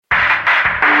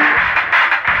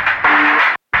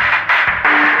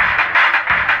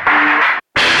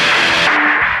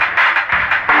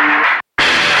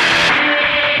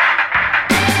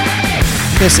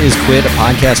This is Quit, a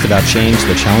podcast about change,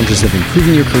 the challenges of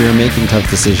improving your career, making tough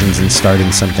decisions, and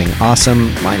starting something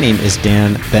awesome. My name is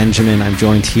Dan Benjamin. I'm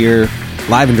joined here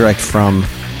live and direct from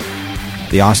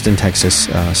the Austin, Texas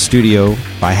studio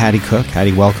by Hattie Cook.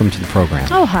 Hattie, welcome to the program.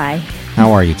 Oh, hi.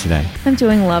 How are you today? I'm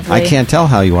doing lovely. I can't tell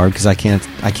how you are because I can't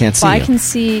see you. I can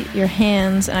see your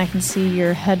hands and I can see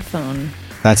your headphone.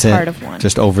 That's part it. Of one.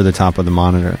 Just over the top of the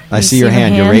monitor. I see your your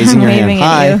hand. hand. You're raising I'm your hand. waving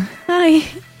Hi. at you.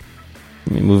 Hi.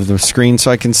 Let me move the screen so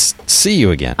I can see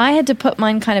you again. I had to put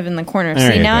mine kind of in the corner.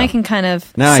 There See, you now go. I can kind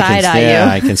of Now side-eye you.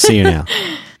 Yeah, I can see you now.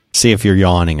 See if you're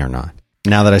yawning or not.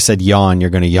 Now that I said yawn, you're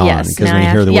going to yawn. Yes, because now when you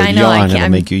I hear have- the yeah, word I know, I yawn, can't- it'll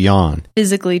I'm- make you yawn.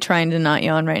 Physically trying to not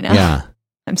yawn right now. Yeah.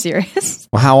 I'm serious.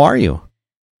 Well, how are you?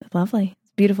 Lovely.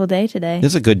 It's a beautiful day today.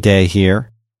 It's a good day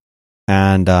here.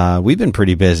 And we've been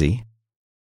pretty busy.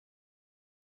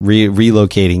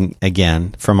 Relocating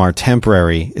again from our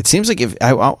temporary. It seems like if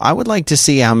I would like to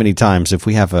see how many times if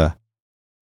we have a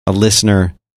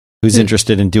listener who's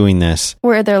interested in doing this.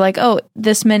 Where they're like, oh,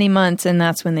 this many months, and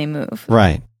that's when they move.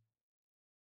 Right.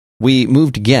 We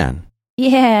moved again.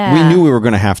 Yeah. We knew we were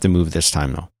going to have to move this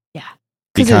time, though. Yeah.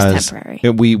 Because it was temporary.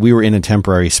 We were in a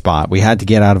temporary spot. We had to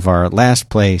get out of our last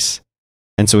place,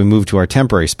 and so we moved to our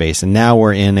temporary space, and now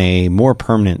we're in a more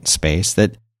permanent space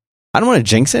that I don't want to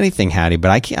jinx anything, Hattie,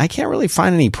 but I can't really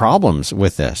find any problems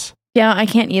with this. Yeah, I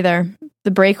can't either.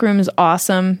 The break room is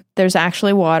awesome. There's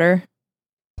actually water.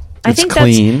 I think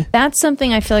clean. That's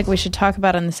something I feel like we should talk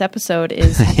about on this episode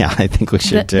is yeah, I think we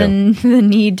should too. The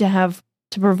need to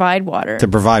provide water. To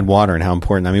provide water and how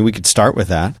important. I mean, we could start with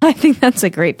that. I think that's a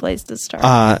great place to start.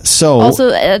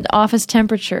 Also at office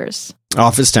temperatures.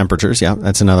 Office temperatures, yeah,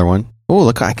 that's another one. Oh,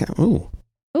 look, ooh.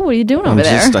 Oh, what are you doing over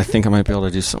there? I think I might be able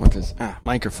to do something with this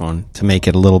microphone to make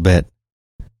it a little bit.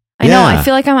 I know. I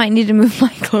feel like I might need to move mine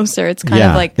closer. It's kind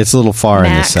of like it's a little far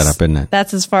in this max. setup, isn't it?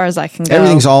 That's as far as I can go.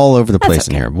 Everything's all over the That's place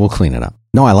in here. We'll clean it up.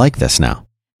 No, I like this now.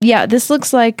 Yeah, this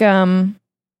looks like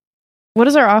what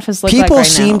does our office look like People right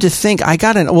seem now? to think I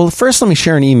got an. Well, first let me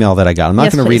share an email that I got. I'm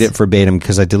not going to read it verbatim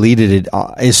because I deleted it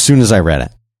as soon as I read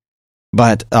it.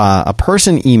 But a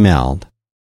person emailed,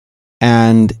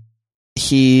 and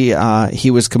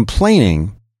he was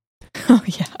complaining. Oh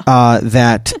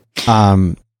yeah.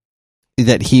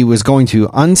 That he was going to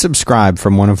unsubscribe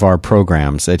from one of our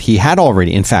programs that he had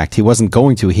already. In fact, he wasn't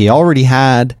going to. He already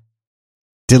had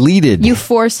deleted. You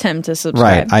forced him to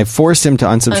subscribe. Right. I forced him to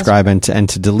unsubscribe and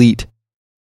to delete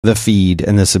the feed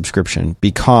and the subscription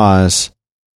because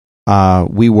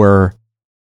we were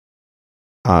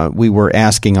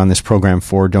asking on this program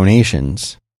for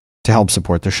donations to help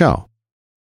support the show.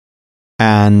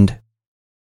 And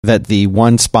that the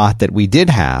one spot that we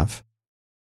did have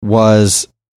was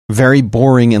very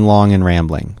boring and long and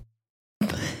rambling.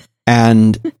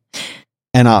 And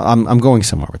I'm going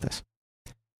somewhere with this.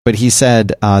 But he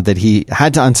said that he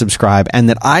had to unsubscribe and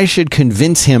that I should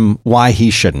convince him why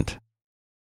he shouldn't.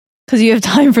 Because you have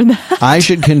time for that. I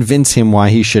should convince him why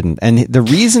he shouldn't. And the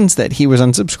reasons that he was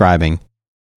unsubscribing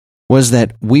was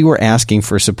that we were asking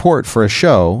for support for a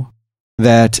show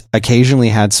that occasionally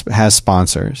has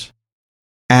sponsors.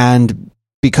 And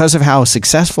because of how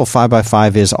successful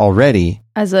 5x5 is already,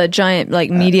 as a giant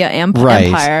media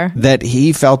empire, that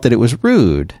he felt that it was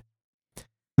rude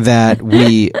that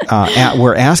we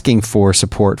were asking for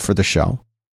support for the show.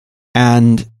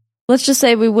 And let's just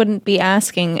say we wouldn't be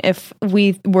asking if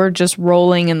we were just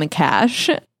rolling in the cash.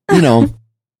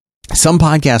 Some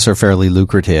podcasts are fairly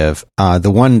lucrative.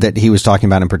 The one that he was talking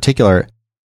about in particular,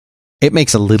 it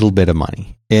makes a little bit of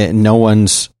money. No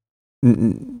one's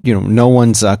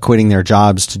quitting their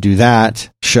jobs to do that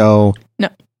show. No,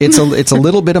 it's a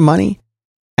little bit of money,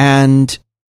 and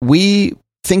we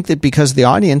think that because the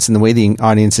audience and the way the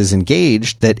audience is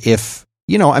engaged, that if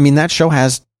that show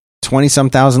has 20-some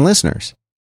thousand listeners.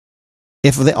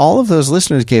 If all of those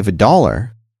listeners gave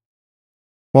 $1,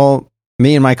 well,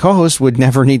 me and my co-host would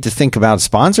never need to think about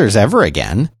sponsors ever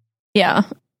again. Yeah.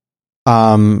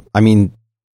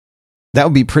 That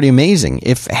would be pretty amazing.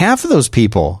 If half of those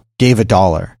people gave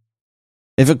 $1,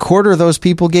 if a quarter of those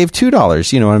people gave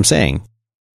 $2, you know what I'm saying?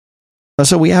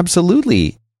 So we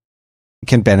absolutely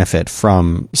can benefit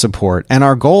from support. And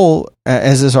our goal,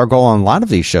 as is our goal on a lot of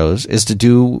these shows, is to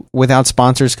do without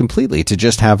sponsors completely, to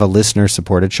just have a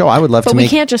listener-supported show. I would love to make...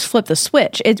 But we can't just flip the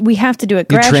switch. We have to do it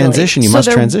gradually. You must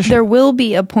transition. There will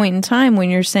be a point in time when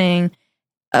you're saying,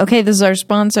 okay, this is our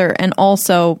sponsor, and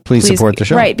also... Please support the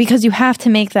show. Right, because you have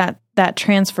to make that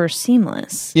transfer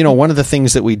seamless. One of the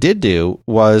things that we did do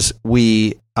was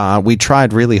we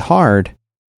tried really hard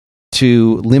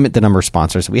to limit the number of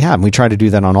sponsors that we have. And we try to do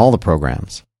that on all the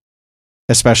programs,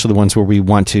 especially the ones where we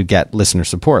want to get listener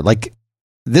support. Like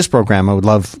this program, I would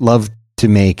love to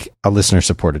make a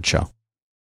listener-supported show.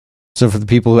 So for the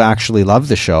people who actually love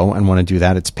the show and want to do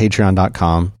that, it's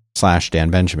patreon.com/Dan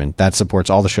Benjamin. That supports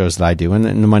all the shows that I do, and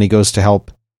the money goes to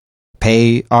help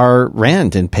pay our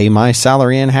rent and pay my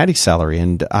salary and Hattie's salary.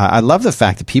 And I love the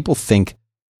fact that people think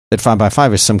that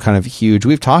 5x5 is some kind of huge...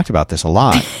 We've talked about this a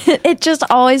lot. It just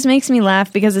always makes me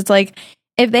laugh because it's like,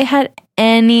 if they had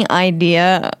any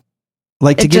idea...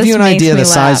 Like, to give you an idea of the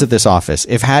size of this office,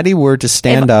 if Hattie were to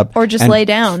stand up... Or just lay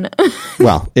down.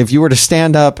 Well, if you were to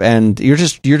stand up and you're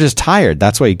just tired,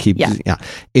 that's why you keep... Yeah.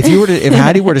 If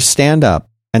Hattie were to stand up,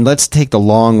 and let's take the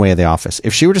long way of the office.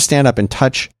 If she were to stand up and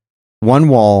touch one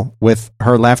wall with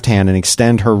her left hand and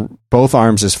extend her both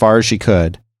arms as far as she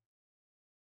could,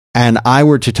 and I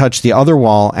were to touch the other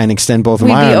wall and extend both of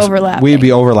my arms, we'd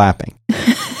be overlapping.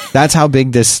 That's how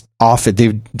big this office,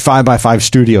 the 5x5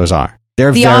 studios are.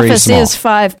 They're the very office small. is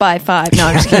 5x5. No,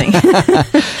 I'm just kidding.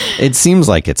 It seems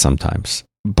like it sometimes,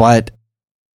 but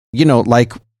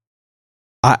like,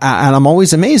 and I'm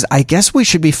always amazed. I guess we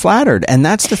should be flattered, and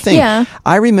that's the thing. Yeah.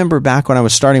 I remember back when I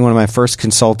was starting one of my first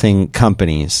consulting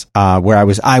companies, where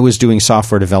I was doing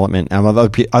software development, and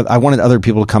I wanted other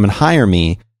people to come and hire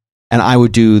me, and I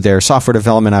would do their software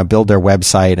development. I'd build their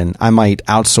website, and I might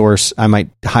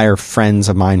hire friends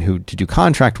of mine to do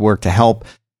contract work to help.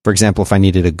 For example, if I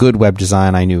needed a good web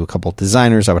design, I knew a couple of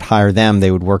designers. I would hire them. They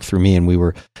would work through me, and we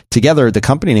were together. The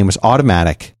company name was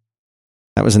Automatic.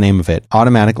 That was the name of it,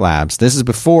 Automatic Labs. This is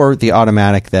before the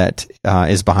Automatic that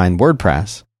is behind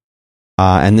WordPress.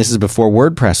 And this is before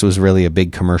WordPress was really a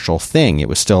big commercial thing. It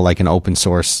was still like an open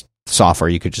source software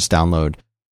you could just download.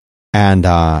 And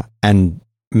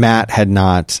Matt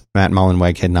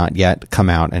Mullenweg had not yet come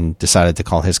out and decided to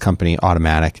call his company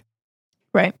Automatic.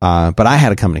 Right. But I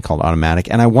had a company called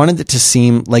Automatic, and I wanted it to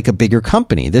seem like a bigger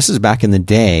company. This is back in the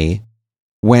day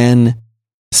when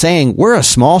saying we're a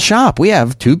small shop, we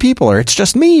have 2 people, or it's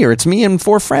just me, or it's me and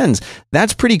 4 friends.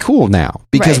 That's pretty cool now,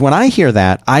 because when I hear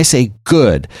that, I say,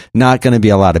 good. Not going to be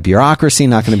a lot of bureaucracy,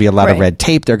 not going to be a lot of red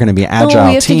tape. They're going to be agile team.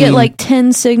 We have to get like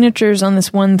 10 signatures on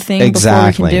this one thing before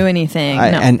we can do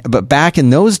anything. But back in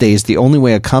those days, the only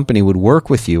way a company would work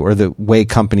with you, or the way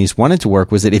companies wanted to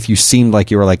work, was that if you seemed like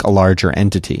you were like a larger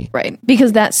entity. Right.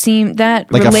 Because that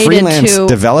like related a freelance to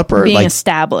developer, being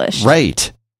established.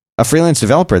 Right. A freelance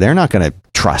developer, they're not going to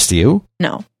trust you.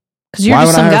 No. Because you're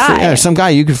just some guy. Some guy,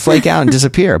 you could flake out and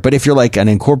disappear. But if you're like an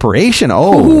incorporation,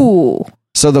 Ooh.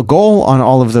 So the goal on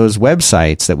all of those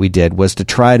websites that we did was to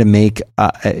try to make,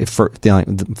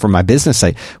 for my business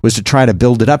site, was to try to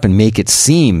build it up and make it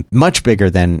seem much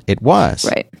bigger than it was.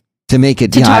 Right. To make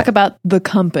it... To talk about the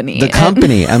company. The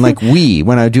company. And like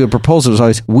when I do a proposal, it was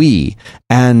always we.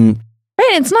 And...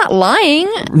 Right, it's not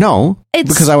lying. No,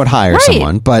 because I would hire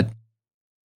someone, but...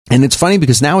 And it's funny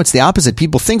because now it's the opposite.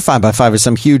 People think 5x5 is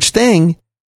some huge thing,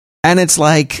 and it's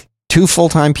like 2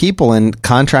 full-time people and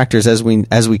contractors as we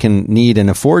can need and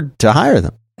afford to hire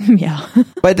them. Yeah.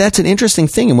 But that's an interesting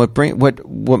thing, and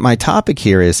what my topic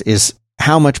here is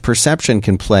how much perception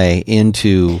can play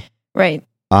into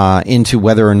into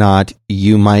whether or not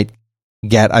you might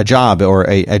get a job, or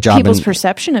a job. People's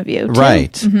perception of you, too.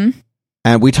 Right. Mm-hmm.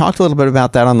 And we talked a little bit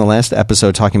about that on the last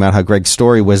episode, talking about how Greg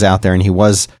Story was out there and he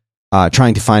was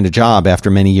trying to find a job after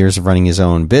many years of running his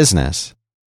own business.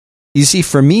 You see,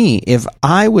 for me, if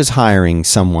I was hiring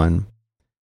someone,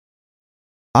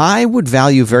 I would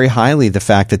value very highly the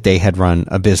fact that they had run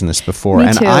a business before. Me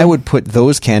and too. I would put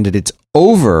those candidates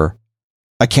over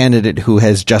a candidate who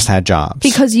has just had jobs.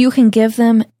 Because you can give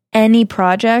them any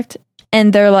project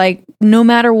and they're like, no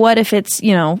matter what, if it's,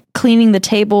 cleaning the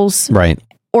tables. Right.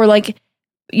 Or like,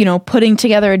 putting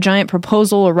together a giant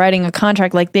proposal or writing a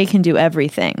contract, like they can do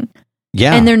everything.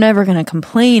 Yeah. And they're never going to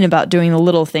complain about doing the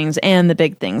little things and the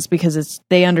big things because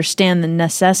they understand the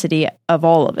necessity of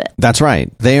all of it. That's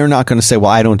right. They are not going to say, well,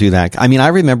 I don't do that. I mean, I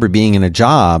remember being in a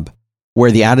job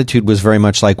where the attitude was very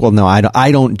much like, well, no,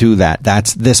 I don't do that.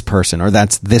 That's this person or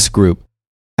that's this group.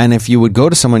 And if you would go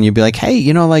to someone, you'd be like, hey,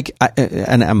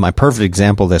 and my perfect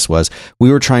example of this was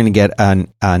we were trying to get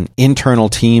an internal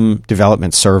team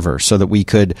development server so that we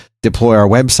could deploy our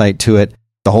website to it.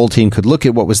 The whole team could look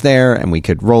at what was there and we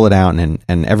could roll it out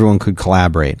and everyone could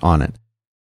collaborate on it.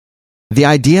 The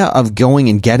idea of going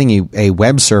and getting a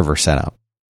web server set up,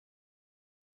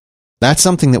 that's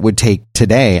something that would take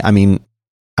today. I mean,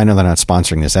 I know they're not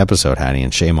sponsoring this episode, Hattie,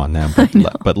 and shame on them.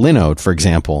 But Linode, for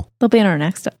example. They'll be in our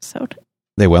next episode.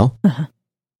 They will? Uh-huh.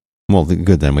 Well,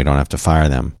 good, then we don't have to fire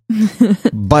them.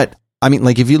 But, I mean,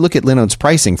 like if you look at Linode's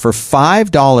pricing, for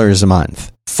 $5 a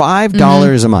month,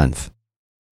 $5 a month,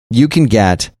 you can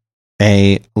get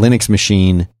a Linux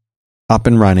machine up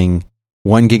and running,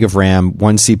 1 gig of RAM,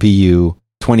 1 CPU,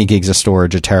 20 gigs of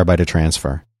storage, a terabyte of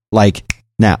transfer. Like,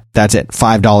 now, that's it.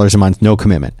 $5 a month, no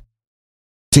commitment.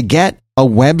 To get a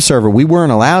web server, we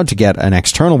weren't allowed to get an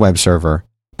external web server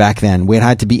back then. We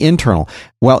had to be internal.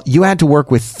 Well, you had to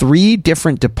work with 3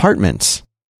 different departments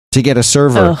to get a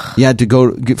server. Ugh. You had to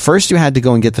go, first you had to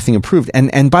go and get the thing approved.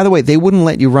 And by the way, they wouldn't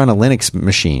let you run a Linux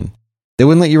machine. They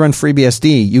wouldn't let you run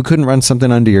FreeBSD. You couldn't run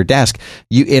something under your desk.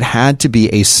 It had to be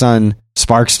a Sun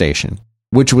Spark Station,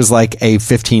 which was like a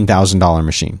 $15,000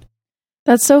 machine.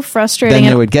 That's so frustrating.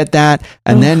 Then they would get that,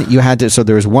 and then you had to. So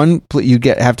there was one. You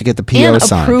have to get the PO and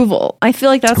signed. approval. I feel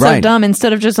like that's so Right. dumb.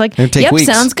 Instead of just like, It'd take yep, weeks.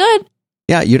 sounds good.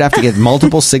 Yeah, you'd have to get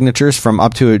multiple signatures from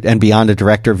up to and beyond a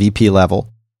director, VP level.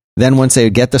 Then once they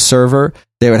would get the server,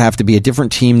 there would have to be a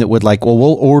different team that would like, well,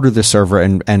 we'll order the server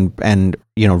and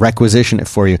requisition it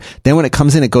for you. Then when it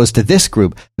comes in, it goes to this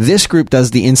group. This group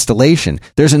does the installation.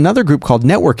 There's another group called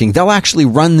networking. They'll actually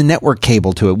run the network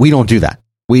cable to it. We don't do that.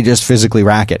 We just physically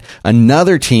rack it.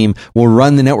 Another team will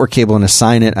run the network cable and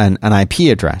assign it an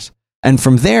IP address. And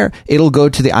from there, it'll go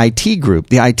to the IT group.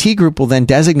 The IT group will then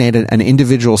designate an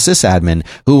individual sysadmin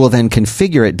who will then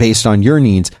configure it based on your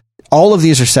needs. All of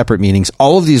these are separate meetings.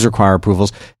 All of these require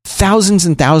approvals. Thousands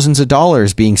and thousands of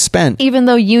dollars being spent. Even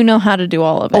though you know how to do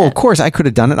all of it. Oh, of course, I could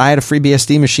have done it. I had a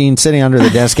FreeBSD machine sitting under the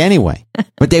desk anyway.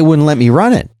 But they wouldn't let me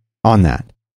run it on that.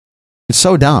 It's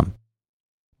so dumb.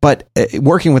 But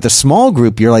working with a small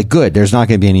group, you're like, good, there's not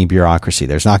going to be any bureaucracy.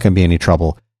 There's not going to be any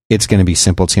trouble. It's going to be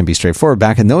simple. It's going to be straightforward.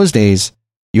 Back in those days,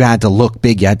 you had to look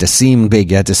big. You had to seem big.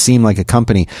 You had to seem like a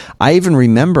company. I even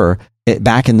remember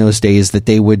back in those days that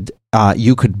they would,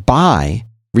 you could buy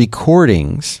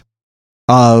recordings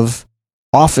of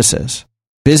offices,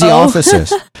 busy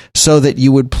offices, so that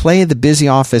you would play the busy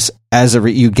office as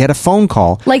you get a phone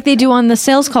call. Like they do on the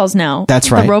sales calls now.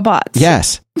 That's right. The robots.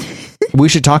 Yes. We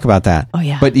should talk about that. Oh,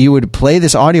 yeah. But you would play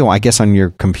this audio, I guess, on your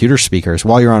computer speakers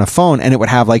while you're on a phone, and it would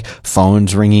have like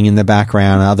phones ringing in the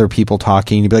background, other people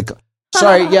talking. You'd be like,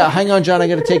 sorry, yeah, hang on, John, I'm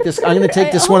going to take this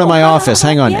one in my office.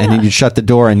 Hang on. Yeah. And then you'd shut the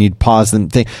door and you'd pause the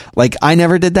thing. Like, I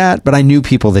never did that, but I knew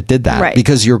people that did that. Right.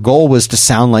 Because your goal was to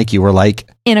sound like you were like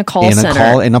in a call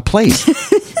center. In a place.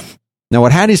 Now,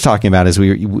 what Hattie's talking about is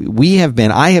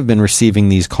I have been receiving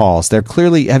these calls. They're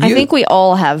clearly, I think we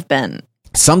all have been.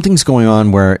 Something's going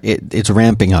on where it's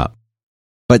ramping up.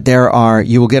 But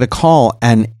you will get a call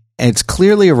and it's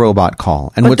clearly a robot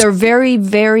call. And but they're very,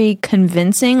 very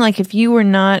convincing. Like if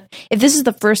this is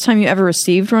the first time you ever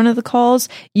received one of the calls,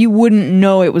 you wouldn't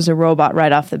know it was a robot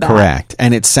right off the bat. Correct.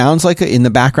 And it sounds like in the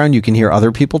background, you can hear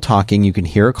other people talking. You can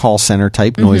hear a call center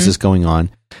type noises going on.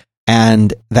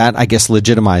 And that, I guess,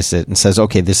 legitimizes it and says,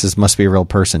 okay, must be a real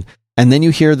person. And then you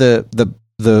hear the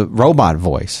robot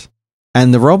voice.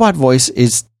 And the robot voice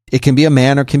it can be a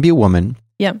man or it can be a woman.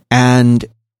 Yeah. And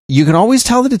you can always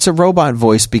tell that it's a robot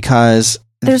voice because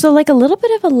there's a little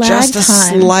bit of a lag just a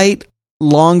slight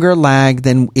longer lag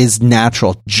than is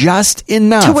natural. Just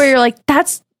enough. To where you're like,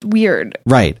 that's weird.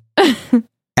 Right.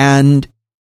 And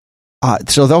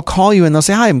so they'll call you and they'll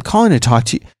say, hi, I'm calling to talk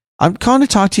to you. I'm calling to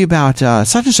talk to you about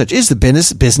such and such. Is the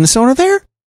business owner there?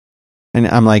 And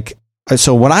I'm like,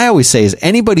 so what I always say is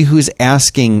anybody who's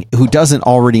asking, who doesn't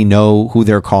already know who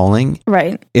they're calling,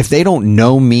 right? If they don't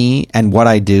know me and what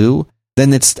I do,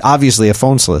 then it's obviously a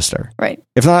phone solicitor. Right.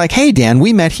 If they're like, hey, Dan,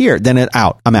 we met here, then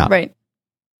I'm out. Right.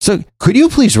 So could you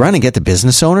please run and get the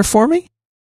business owner for me?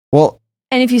 Well.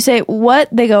 And if you say, what?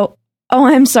 They go, oh,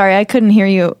 I'm sorry, I couldn't hear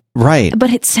you. Right. But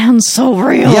it sounds so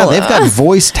real. Yeah, they've got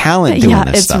voice talent doing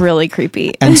this stuff. Yeah, it's really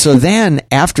creepy. And so then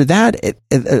after that,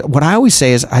 what I always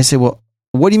say is, I say, well,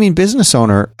 what do you mean business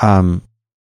owner? What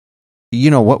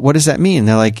does that mean? And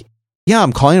they're like, yeah,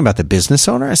 I'm calling about the business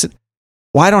owner. I said,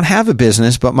 well, I don't have a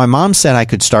business, but my mom said I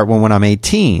could start one when I'm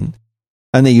 18.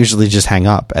 And they usually just hang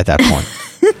up at that point.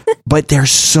 But they're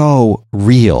so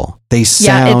real. They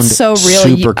sound it's so real.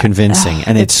 Super convincing.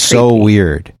 And it's so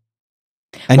weird.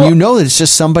 And that it's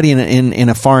just somebody in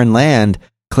a foreign land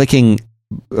clicking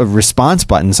response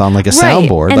buttons on like a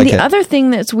soundboard. And the other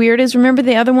thing that's weird is, remember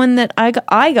the other one that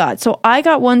I got? So I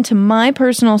got one to my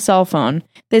personal cell phone.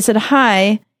 They said,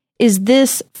 hi, is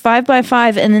this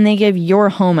 5x5? And then they gave your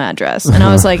home address. And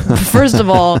I was like, first of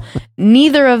all,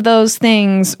 neither of those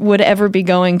things would ever be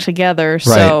going together.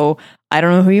 So I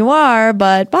don't know who you are,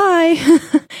 but bye.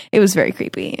 It was very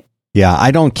creepy. Yeah,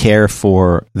 I don't care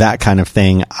for that kind of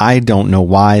thing. I don't know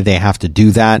why they have to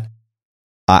do that.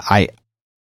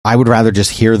 I would rather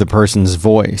just hear the person's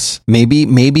voice. Maybe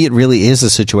it really is a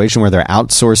situation where they're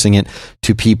outsourcing it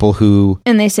to people who...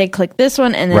 And they say, click this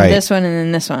one, and then this one, and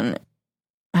then this one.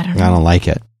 I don't know. I don't like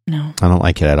it. No. I don't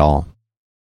like it at all.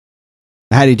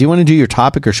 Hattie, do you want to do your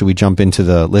topic, or should we jump into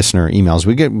the listener emails?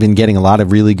 We've been getting a lot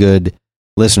of really good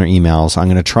listener emails. I'm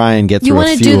going to try and get You through a want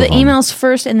to few do the of them. emails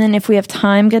first, and then if we have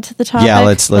time, get to the topic? Yeah,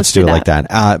 let's do it like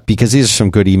that. Because these are some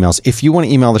good emails. If you want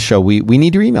to email the show, we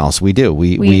need your emails. We do.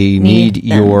 We need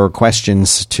them. your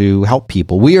questions to help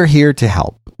people. We are here to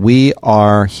help. We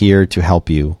are here to help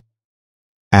you.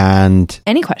 And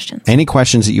any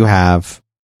questions that you have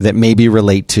that maybe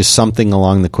relate to something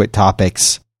along the quit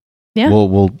topics,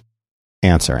 we'll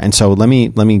answer. And so let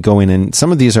me go in, and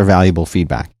some of these are valuable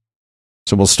feedback.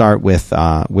 So we'll start with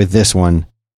this one.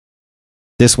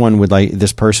 This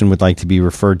person would like to be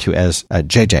referred to as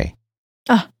JJ.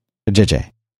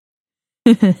 JJ.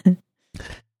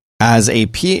 As a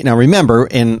now remember,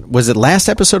 was it last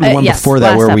episode or the one before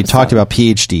that where we talked about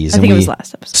PhDs? I think it was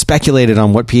last episode. Speculated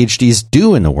on what PhDs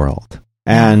do in the world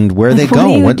and where they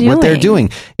go, what they're doing.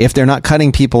 If they're not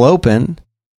cutting people open,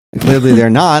 clearly they're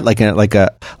not like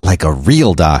a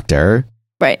real doctor.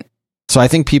 Right. So I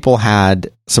think people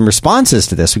had some responses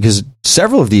to this because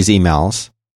several of these emails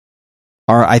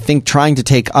are, I think, trying to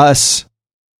take us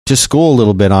to school a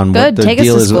little bit on what the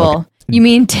deal is. School. You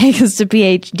mean take us to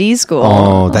PhD school?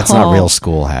 Oh, that's not real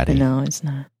school, Hattie. No, it's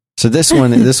not. So this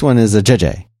one is a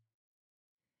JJ.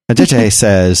 A JJ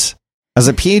says, as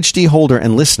a PhD holder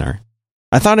and listener,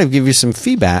 I thought I'd give you some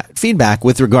feedback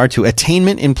with regard to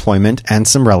attainment, employment, and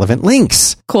some relevant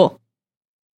links. Cool.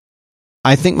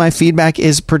 I think my feedback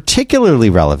is particularly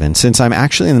relevant since I'm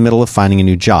actually in the middle of finding a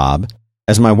new job,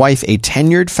 as my wife, a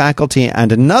tenured faculty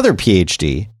and another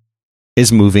PhD,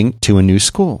 is moving to a new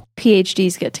school.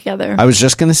 PhDs get together. I was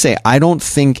just going to say, I don't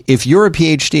think if you're a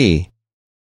PhD,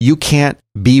 you can't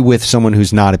be with someone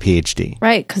who's not a PhD.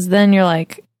 Right, because then you're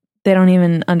like, they don't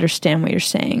even understand what you're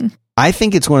saying. I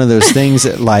think it's one of those things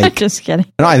that like... Just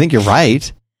kidding. No, I think you're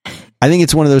right. I think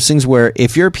it's one of those things where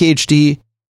if you're a PhD,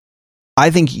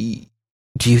 I think...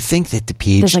 Do you think that the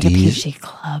PhDs... There's like a PhD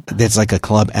club. That's like a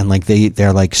club, and like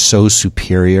they're like so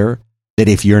superior that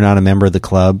if you're not a member of the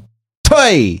club,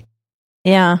 toy!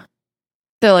 Yeah.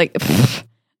 They're like,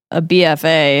 a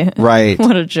BFA. Right.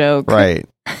 What a joke. Right.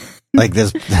 Like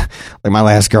this, like my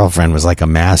last girlfriend was like a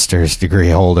master's degree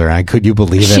holder. Could you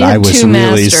believe it? I was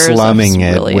really slumming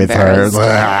it with her.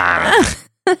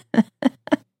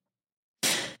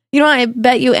 You know, I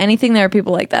bet you anything there are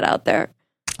people like that out there.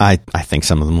 I think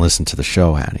some of them listen to the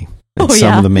show, Hattie. And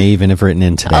some of them may even have written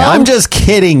in today. I'm just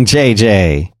kidding,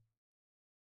 JJ.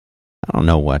 I don't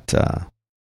know what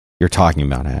you're talking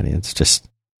about, Hattie. It's just...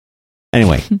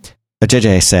 Anyway,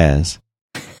 JJ says,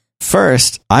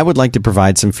 first, I would like to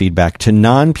provide some feedback to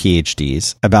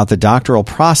non-PhDs about the doctoral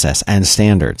process and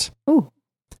standards. Ooh.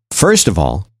 First of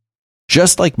all,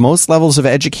 just like most levels of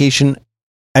educational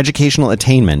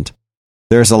attainment,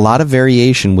 there's a lot of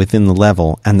variation within the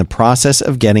level, and the process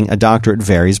of getting a doctorate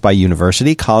varies by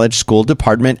university, college, school,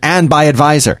 department, and by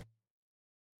advisor.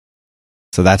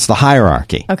 So that's the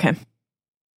hierarchy. Okay.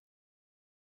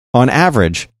 On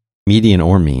average, median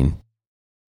or mean,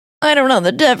 I don't know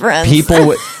the difference.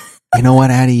 People, you know what,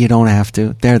 Addie? You don't have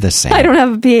to. They're the same. I don't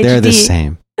have a PhD. They're the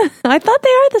same. I thought they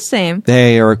are the same.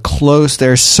 They are close.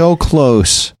 They're so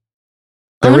close.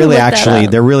 They're really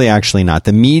actually not.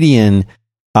 The median,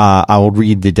 I will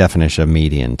read the definition of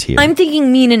median to you. I'm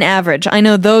thinking mean and average. I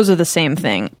know those are the same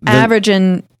thing. Average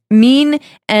and mean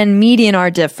and median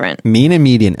are different. Mean and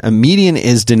median. A median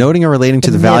is denoting or relating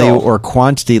to the value or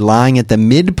quantity lying at the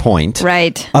midpoint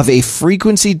of a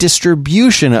frequency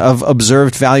distribution of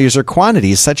observed values or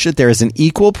quantities, such that there is an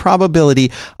equal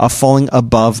probability of falling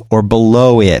above or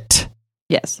below it.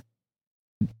 Yes.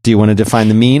 Do you want to define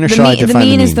the mean, or shall I define the mean?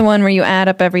 The mean is the one where you add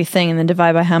up everything and then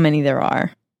divide by how many there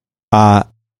are.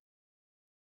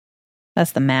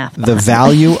 That's the math. The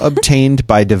value obtained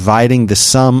by dividing the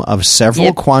sum of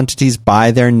several quantities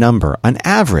by their number, an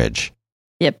average.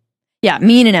 Yep. Yeah,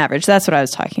 mean and average. That's what I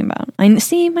was talking about. I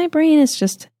see, my brain is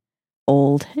just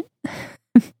old.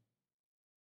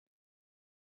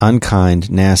 Unkind,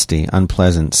 nasty,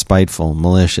 unpleasant, spiteful,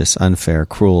 malicious, unfair,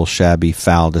 cruel, shabby,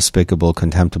 foul, despicable,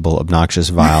 contemptible, obnoxious,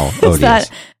 vile, odious. Is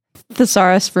that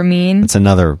thesaurus for mean? It's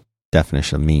another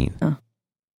definition of mean. Oh.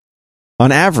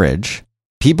 On average,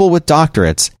 people with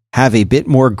doctorates have a bit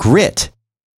more grit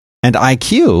and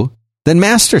IQ than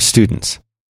master students.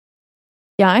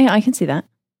 Yeah, I can see that.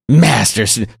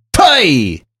 Masters.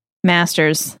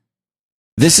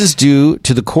 This is due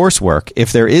to the coursework,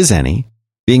 if there is any,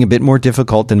 being a bit more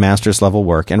difficult than master's level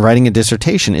work, and writing a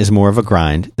dissertation is more of a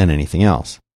grind than anything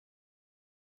else.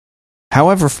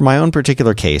 However, for my own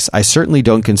particular case, I certainly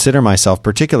don't consider myself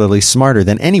particularly smarter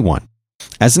than anyone.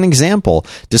 As an example,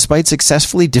 despite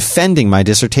successfully defending my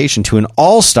dissertation to an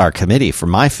all-star committee for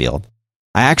my field,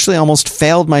 I actually almost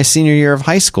failed my senior year of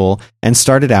high school and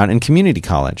started out in community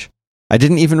college. I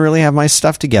didn't even really have my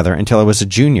stuff together until I was a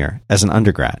junior as an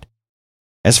undergrad.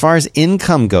 As far as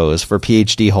income goes for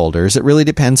PhD holders, it really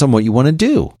depends on what you want to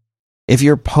do. If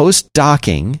you're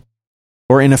postdocing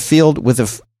or in a field with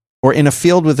a lot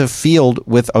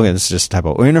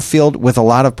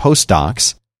of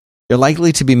postdocs, you're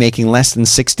likely to be making less than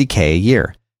 $60K a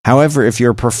year. However, if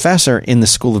you're a professor in the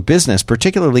School of Business,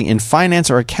 particularly in finance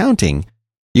or accounting,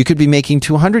 you could be making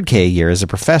 $200K a year as a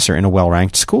professor in a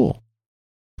well-ranked school.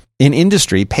 In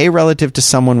industry, pay relative to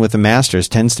someone with a master's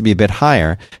tends to be a bit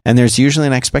higher, and there's usually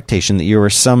an expectation that you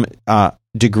are some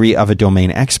degree of a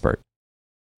domain expert.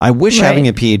 I wish having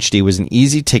a PhD was an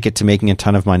easy ticket to making a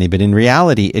ton of money, but in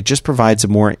reality, it just provides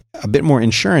a bit more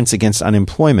insurance against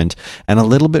unemployment and a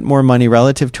little bit more money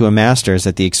relative to a master's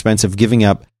at the expense of giving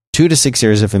up 2 to 6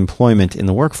 years of employment in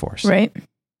the workforce. Right.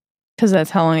 Because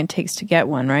that's how long it takes to get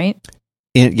one, right?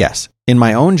 Yes. In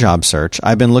my own job search,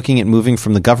 I've been looking at moving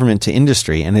from the government to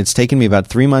industry, and it's taken me about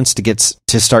 3 months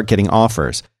to start getting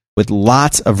offers, with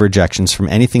lots of rejections from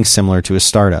anything similar to a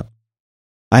startup.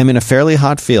 I'm in a fairly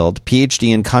hot field,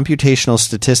 PhD in computational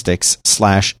statistics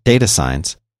 / data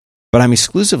science, but I'm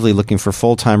exclusively looking for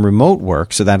full-time remote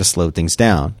work, so that has slowed things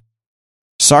down.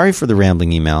 Sorry for the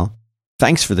rambling email.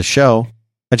 Thanks for the show.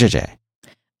 A JJ.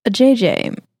 A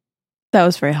JJ. That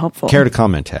was very helpful. Care to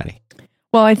comment, Hattie?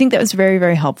 Well, I think that was very,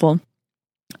 very helpful.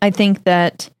 I think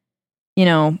that,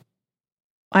 I'm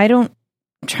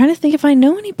trying to think if I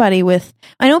know anybody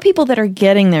I know people that are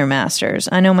getting their masters.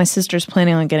 I know my sister's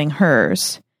planning on getting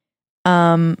hers.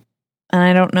 And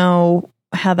I don't know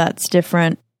how that's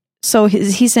different. So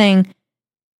he's saying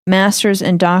masters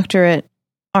and doctorate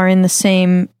are in the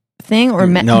same thing, or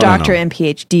doctorate and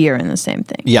PhD are in the same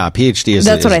thing? Yeah, PhD is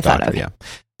that's what I doctor, thought of. Yeah.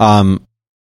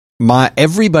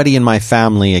 Everybody in my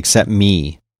family except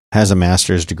me has a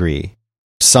master's degree.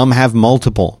 Some have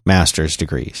multiple master's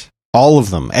degrees. All of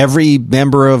them. Every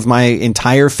member of my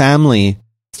entire family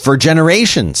for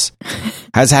generations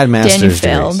has had master's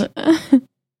degrees.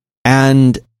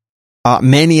 And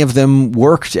many of them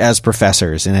worked as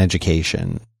professors in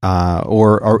education,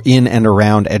 or in and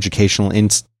around educational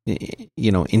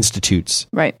institutes.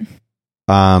 Right.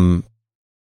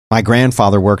 My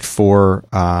grandfather worked for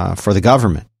the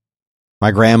government.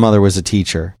 My grandmother was a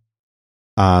teacher.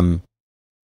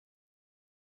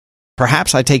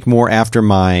 Perhaps I take more after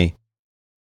my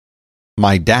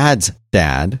dad's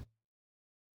dad,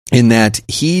 in that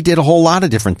he did a whole lot of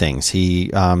different things.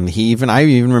 I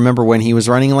even remember when he was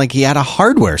running, he had a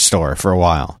hardware store for a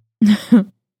while.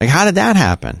 How did that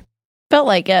happen? Felt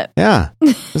like it. Yeah.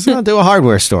 Let's go do a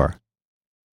hardware store.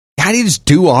 How do you just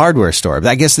do a hardware store?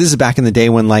 I guess this is back in the day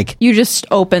when you just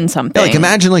open something. Yeah,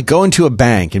 imagine going to a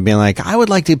bank and being I would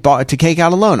like to take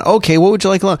out a loan. Okay, what would you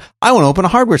like a loan? I want to open a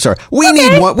hardware store. We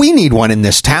need one in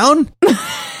this town.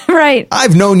 Right.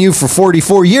 I've known you for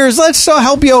 44 years. Let's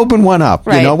help you open one up.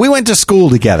 Right. We went to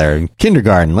school together in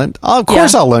kindergarten. Of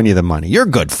course I'll loan you the money. You're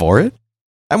good for it.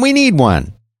 And we need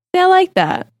one. Yeah, I like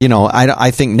that.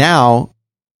 I think now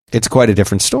it's quite a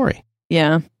different story.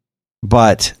 Yeah.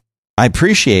 But I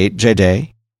appreciate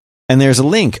JD. And there's a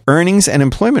link, earnings and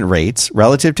employment rates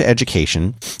relative to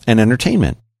education and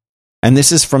entertainment. And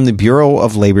this is from the Bureau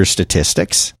of Labor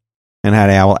Statistics. And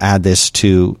I will add this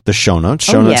to the show notes.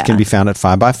 Show notes can be found at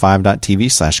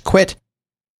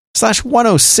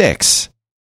 5by5.tv/quit/106.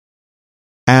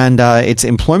 And it's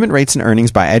employment rates and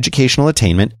earnings by educational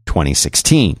attainment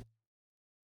 2016.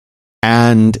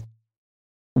 And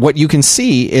what you can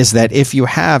see is that if you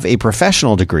have a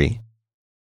professional degree,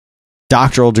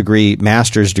 doctoral degree,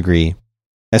 master's degree,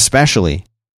 especially,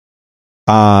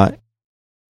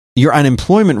 your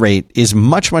unemployment rate is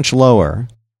much, much lower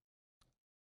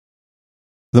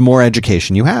the more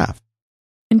education you have.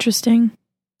 Interesting.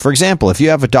 For example, if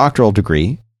you have a doctoral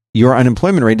degree, your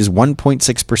unemployment rate is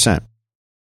 1.6%.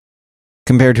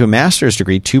 Compared to a master's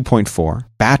degree, 2.4%,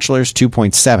 bachelor's,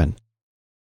 2.7%,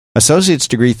 associate's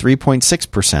degree,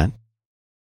 3.6%,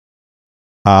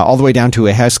 all the way down to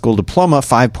a high school diploma,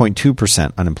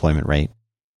 5.2% unemployment rate,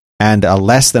 and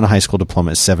less than a high school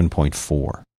diploma is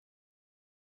 7.4%.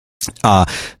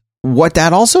 What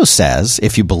that also says,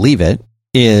 if you believe it,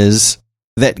 is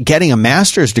that getting a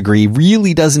master's degree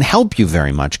really doesn't help you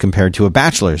very much compared to a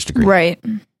bachelor's degree. Right.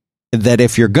 That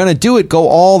if you're going to do it, go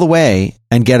all the way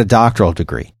and get a doctoral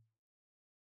degree.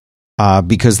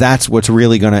 Because that's what's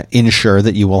really going to ensure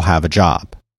that you will have a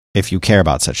job if you care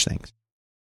about such things.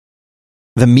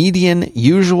 The median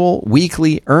usual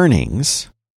weekly earnings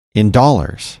in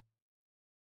dollars.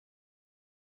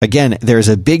 Again, there's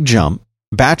a big jump.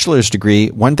 Bachelor's degree,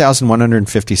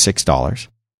 $1,156.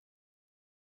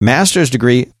 Master's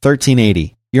degree,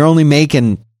 $1,380. You're only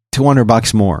making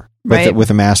 $200 more. Right. with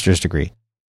a master's degree.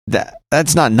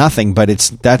 That's not nothing, but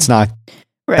that's not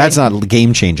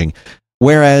game changing.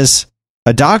 Whereas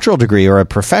a doctoral degree or a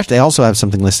they also have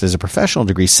something listed as a professional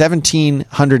degree,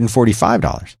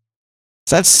 $1,745.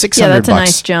 So that's $600. Yeah, that's a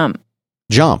nice jump.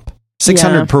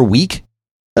 600 per week.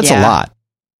 That's a lot.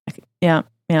 Yeah.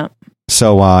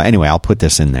 So anyway, I'll put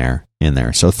this in there.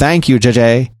 So thank you,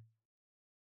 JJ.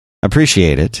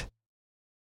 Appreciate it.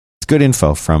 It's good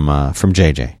info from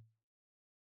JJ.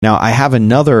 Now I have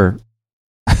another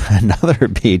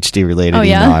PhD related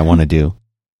email I want to do.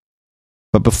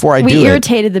 But before I do it, we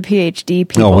irritated the PhD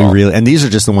people. No, we really, and these are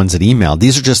just the ones that emailed.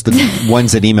 These are just the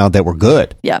ones that emailed that were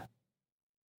good. Yeah.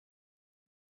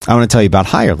 I want to tell you about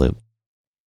HireLoop.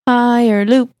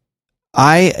 HireLoop.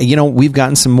 We've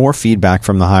gotten some more feedback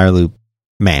from the HireLoop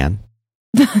man.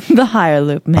 The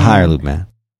HireLoop man. The HireLoop man.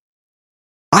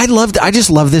 I just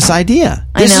love this idea.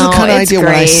 This is the kind of idea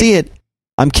great. When I see it,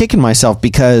 I'm kicking myself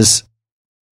because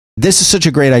this is such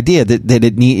a great idea that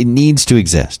it needs to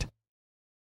exist.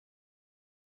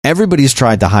 Everybody's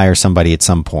tried to hire somebody at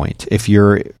some point. If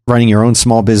you're running your own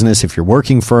small business, if you're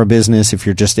working for a business, if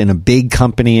you're just in a big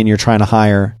company and you're trying to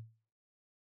hire.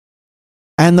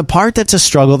 And the part that's a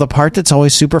struggle, the part that's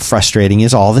always super frustrating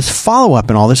is all this follow-up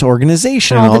and all this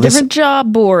organization. All the different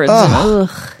job boards.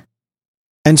 Ugh.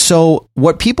 And so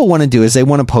what people want to do is they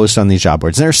want to post on these job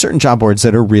boards. And there are certain job boards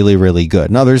that are really, really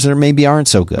good. And others that maybe aren't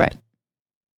so good. Right.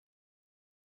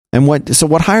 And what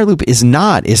HireLoop is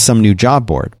not is some new job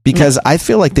board, because I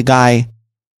feel like the guy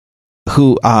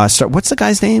who what's the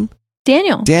guy's name?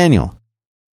 Daniel.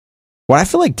 What I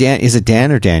feel like is it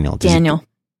Dan or Daniel? Daniel.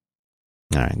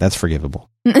 All right, that's forgivable.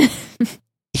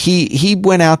 He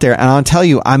went out there, and I'll tell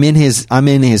you, I'm in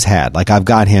his head. Like I've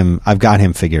got him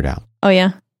figured out. Oh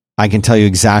yeah. I can tell you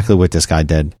exactly what this guy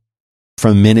did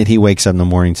from the minute he wakes up in the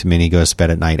morning to the minute he goes to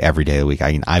bed at night every day of the week.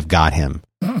 I've got him,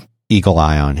 eagle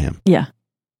eye on him. Yeah.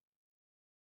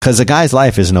 Because a guy's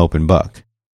life is an open book.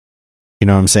 You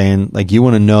know what I'm saying? Like, you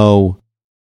want to know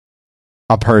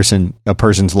a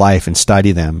person's life and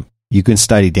study them. You can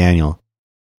study Daniel,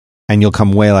 and you'll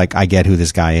come away like, I get who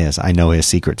this guy is. I know his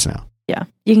secrets now. Yeah.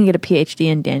 You can get a PhD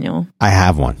in Daniel. I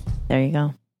have one. There you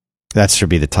go. That should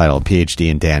be the title,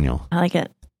 PhD in Daniel. I like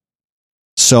it.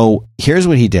 So here's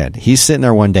what he did. He's sitting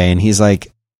there one day, and he's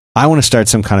like, I want to start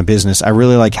some kind of business. I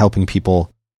really like helping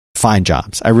people find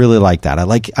jobs. I really like that.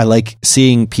 I like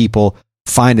seeing people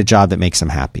find a job that makes them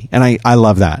happy. And I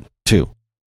love that too.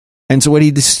 And so what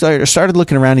he started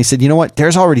looking around, he said, you know what?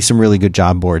 There's already some really good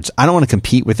job boards. I don't want to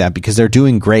compete with that because they're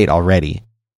doing great already.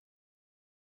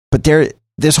 But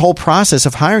this whole process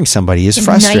of hiring somebody is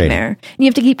frustrating. Nightmare. And you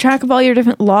have to keep track of all your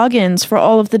different logins for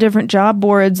all of the different job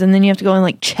boards, and then you have to go and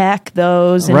like check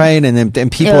those. Right, and then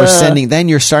people are sending. Then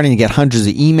you're starting to get hundreds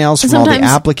of emails from all the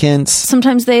applicants.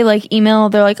 Sometimes they like email.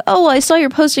 They're like, "Oh, well, I saw your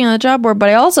posting on the job board, but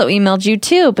I also emailed you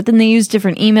too." But then they use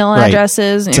different email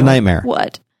addresses. It's a nightmare.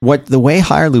 Like, What the way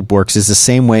HireLoop works is the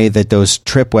same way that those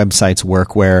trip websites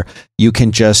work, where you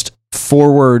can just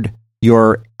forward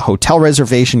your hotel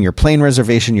reservation, your plane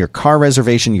reservation, your car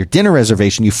reservation, your dinner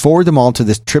reservation. You forward them all to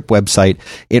this trip website.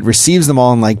 It receives them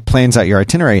all and like plans out your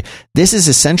itinerary. This is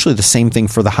essentially the same thing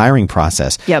for the hiring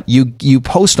process. Yep. You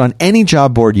post on any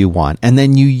job board you want, and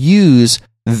then you use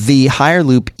the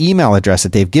HireLoop email address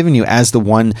that they've given you as the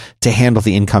one to handle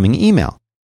the incoming email.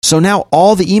 So now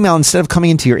all the email, instead of coming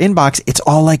into your inbox, it's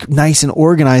all like nice and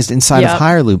organized inside of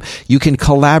HireLoop. You can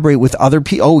collaborate with other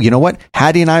people. Oh, you know what?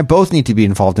 Hattie and I both need to be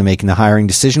involved in making the hiring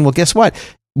decision. Well, guess what?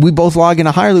 We both log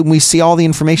into HireLoop and we see all the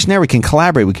information there. We can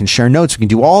collaborate. We can share notes. We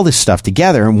can do all this stuff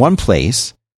together in one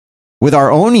place with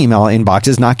our own email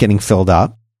inboxes not getting filled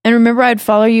up. And remember, I'd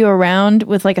follow you around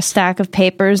with like a stack of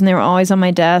papers, and they were always on my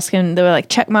desk, and there were like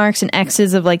check marks and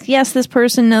X's of like, yes, this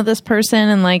person, no, this person,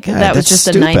 and like that was just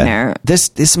stupid. A nightmare.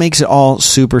 This makes it all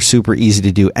super, super easy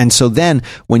to do. And so then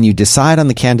when you decide on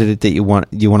the candidate that you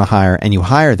want to hire and you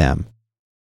hire them,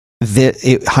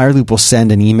 HireLoop will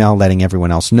send an email letting everyone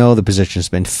else know the position has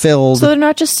been filled. So they're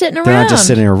not just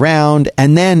sitting around.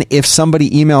 And then if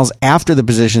somebody emails after the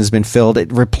position has been filled,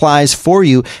 it replies for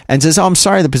you and says, oh, I'm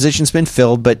sorry, the position's been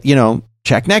filled, but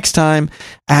check next time.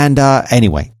 And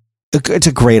anyway, it's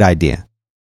a great idea.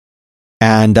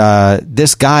 And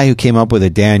this guy who came up with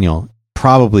it, Daniel,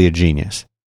 probably a genius.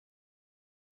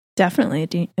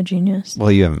 Definitely a genius.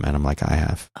 Well, you haven't met him like I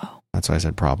have. Oh. That's why I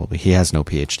said probably. He has no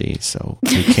PhD, so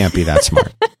he can't be that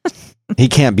smart. He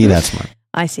can't be that smart.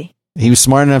 I see. He was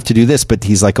smart enough to do this, but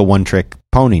he's like a one-trick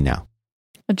pony now.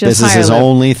 This is his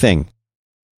only thing.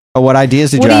 Oh, what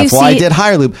ideas did you have? Well, I did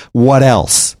HireLoop. What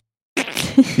else?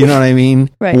 You know what I mean?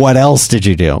 Right. What else did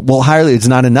you do? Well, HireLoop is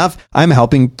not enough. I'm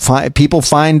helping people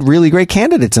find really great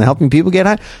candidates and helping people get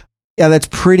hired. Yeah, that's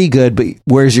pretty good, but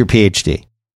where's your PhD?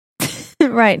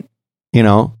 Right. You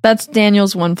know? That's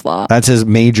Daniel's one flaw. That's his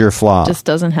major flaw. Just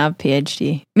doesn't have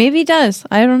PhD. Maybe he does.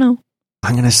 I don't know.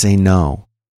 I'm going to say no,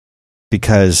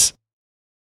 because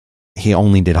he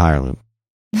only did HireLoop.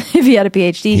 If he had a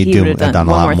PhD, he would have done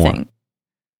one more thing.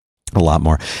 A lot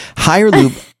more.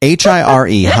 HireLoop, HIRE,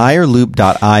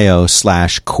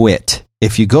 hireloop.io/quit.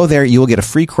 If you go there, you will get a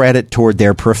free credit toward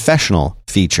their professional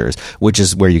features, which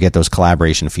is where you get those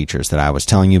collaboration features that I was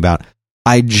telling you about.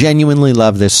 I genuinely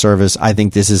love this service. I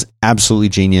think this is absolutely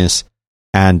genius.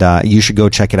 And you should go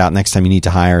check it out next time you need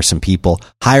to hire some people.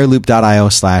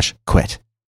 hireloop.io/quit.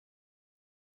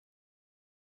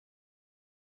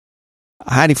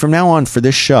 Heidi, from now on for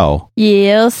this show,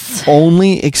 yes,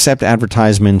 only accept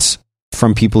advertisements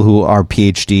from people who are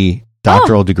PhD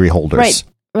doctoral degree holders. Right.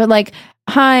 Or like,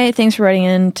 hi, thanks for writing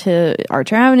in to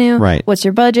Archer Avenue. Right. What's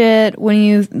your budget? When are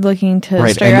you looking to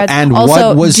right. start your ads? And also,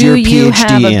 what was do your you PhD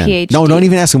have a in? PhD? No, don't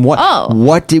even ask them what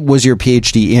was your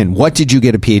PhD in? What did you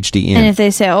get a PhD in? And if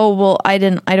they say, oh, well, I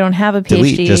don't have a PhD.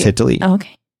 Delete. Just hit delete. Oh,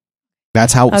 okay.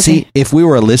 That's how, see, if we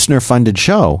were a listener funded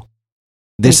show,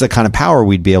 this is the kind of power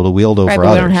we'd be able to wield over but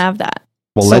others. We don't have that.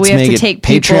 Well, so let's we have make to it take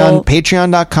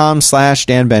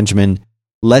patreon.com/Dan Benjamin.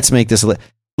 Let's make this.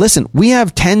 Listen, we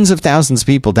have tens of thousands of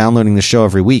people downloading the show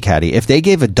every week, Hattie. If they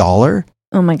gave $1,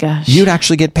 oh my gosh, you'd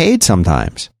actually get paid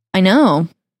sometimes. I know.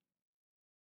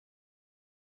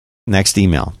 Next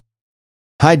email.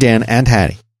 Hi, Dan and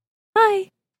Hattie.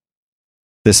 Hi.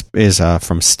 This is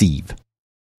from Steve.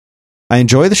 I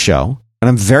enjoy the show, and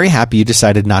I'm very happy you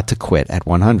decided not to quit at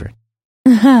 100.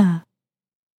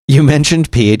 You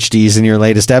mentioned PhDs in your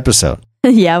latest episode.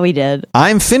 Yeah, we did.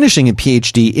 I'm finishing a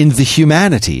PhD in the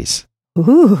humanities.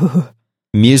 Ooh.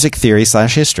 Music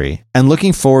theory/history, and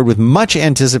looking forward with much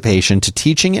anticipation to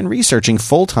teaching and researching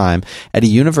full-time at a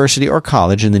university or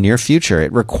college in the near future.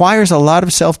 It requires a lot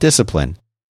of self-discipline,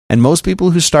 and most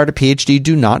people who start a PhD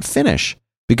do not finish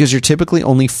because you're typically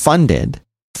only funded,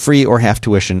 free or half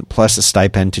tuition, plus a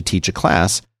stipend to teach a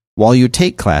class while you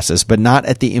take classes, but not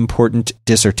at the important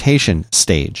dissertation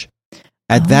stage.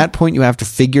 At that point, you have to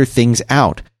figure things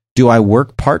out. Do I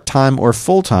work part-time or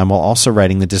full-time while also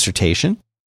writing the dissertation?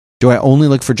 Do I only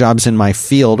look for jobs in my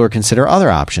field or consider other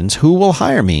options? Who will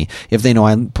hire me if they know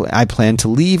I plan to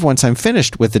leave once I'm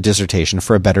finished with the dissertation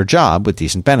for a better job with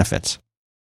decent benefits?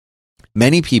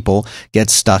 Many people get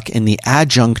stuck in the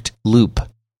adjunct loop.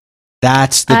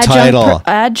 That's the title.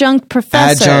 Adjunct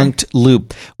professor. Adjunct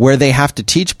loop, where they have to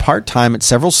teach part-time at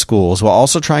several schools while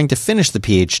also trying to finish the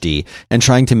PhD and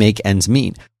trying to make ends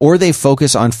meet. Or they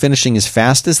focus on finishing as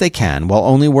fast as they can while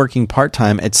only working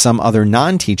part-time at some other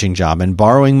non-teaching job and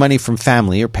borrowing money from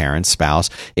family or parents, spouse,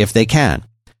 if they can.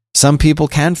 Some people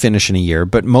can finish in a year,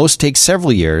 but most take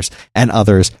several years, and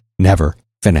others never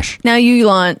finish. Now you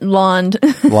yawned. Yawned.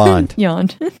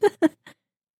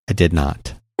 I did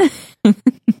not.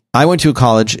 I went to a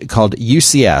college called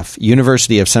UCF,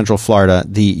 University of Central Florida.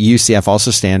 The UCF also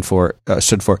stood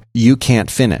for You Can't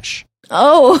Finish.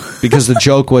 Oh. Because the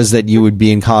joke was that you would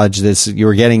be in college, you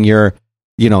were getting your,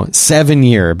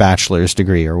 7-year bachelor's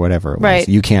degree or whatever it was. Right.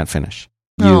 You can't finish.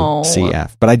 Oh.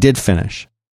 UCF. But I did finish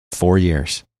 4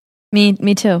 years. Me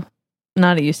too.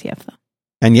 Not at UCF though.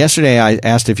 And yesterday I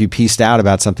asked if you pieced out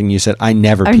about something. You said, I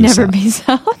never piece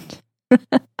out.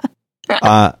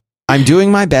 I'm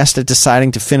doing my best at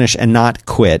deciding to finish and not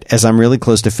quit, as I'm really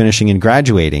close to finishing and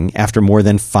graduating after more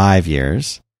than 5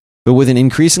 years. But with an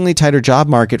increasingly tighter job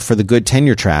market for the good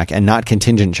tenure track and not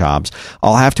contingent jobs,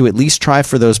 I'll have to at least try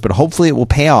for those, but hopefully it will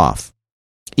pay off.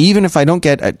 Even if I don't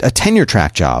get a tenure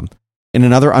track job in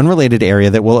another unrelated area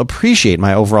that will appreciate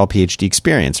my overall PhD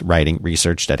experience, writing,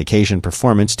 research, dedication,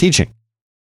 performance, teaching.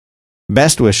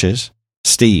 Best wishes,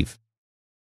 Steve.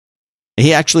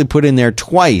 He actually put in there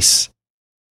twice,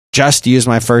 just use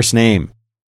my first name.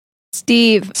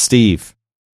 Steve.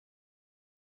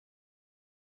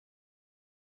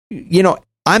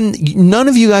 None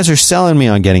of you guys are selling me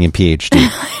on getting a PhD.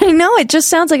 I know, it just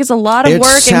sounds like it's a lot of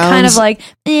work and kind of like,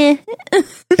 eh.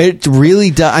 It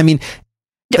really does. I mean,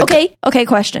 okay,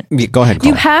 question. Go ahead. Do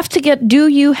you have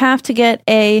to get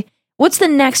a, what's the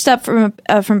next step from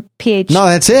PhD? No,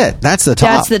 that's it. That's the top.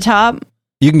 That's the top.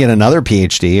 You can get another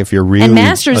PhD if you're really. And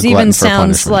master's even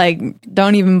sounds like,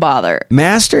 don't even bother.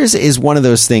 Master's is one of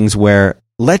those things where,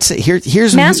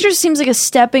 here's master's seems like a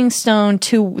stepping stone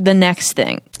to the next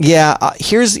thing. Yeah,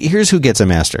 here's who gets a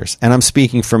master's, and I'm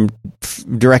speaking from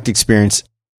direct experience.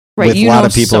 Right, with a lot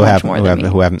of people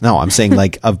who haven't. No, I'm saying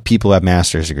like of people who have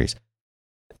master's degrees.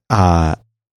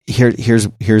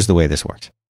 Here's the way this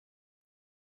works.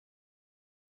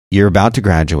 You're about to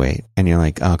graduate, and you're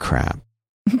like, oh crap.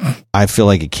 I feel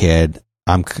like a kid.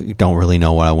 don't really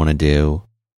know what I want to do.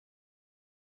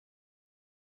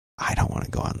 I don't want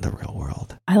to go out in the real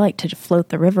world. I like to float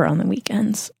the river on the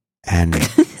weekends. And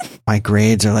my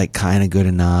grades are like kind of good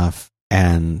enough.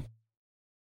 And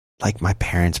like my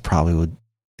parents probably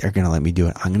they're going to let me do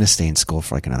it. I'm going to stay in school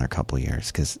for like another couple of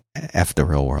years because F the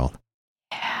real world.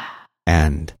 Yeah.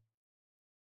 And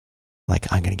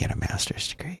like, I'm going to get a master's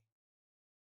degree.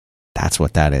 That's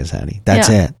what that is, Eddie. That's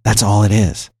it. That's all it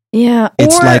is. Yeah.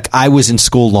 It's like I was in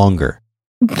school longer.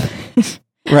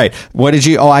 Right. What did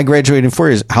you? Oh, I graduated in 4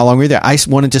 years. How long were you there? I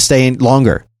wanted to stay in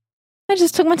longer. I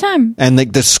just took my time. And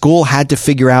the school had to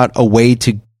figure out a way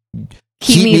to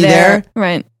keep me there.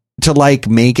 Right. To like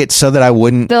make it so that I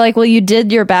wouldn't. They're like, well, you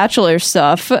did your bachelor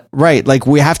stuff. Right. Like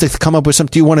we have to come up with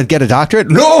something. Do you want to get a doctorate?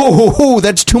 No,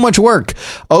 that's too much work.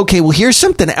 Okay. Well, here's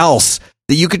something else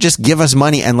that you could just give us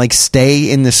money and like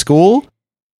stay in the school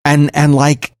and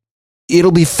like,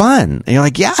 it'll be fun. And you're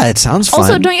like, yeah, it sounds fun.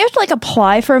 Also, don't you have to like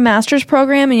apply for a master's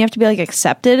program and you have to be like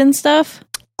accepted and stuff?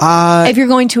 If you're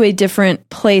going to a different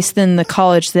place than the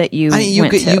college that you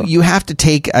went to. You have to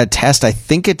take a test. I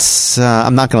think it's,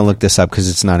 I'm not going to look this up because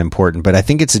it's not important, but I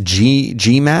think it's a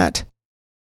GMAT.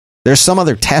 There's some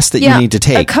other test that you need to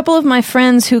take. A couple of my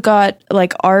friends who got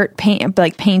like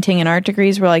painting and art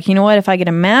degrees were like, you know what, if I get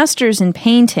a master's in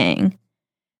painting,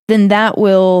 then that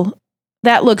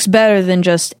looks better than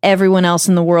just everyone else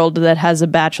in the world that has a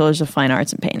bachelor's of fine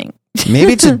arts in painting.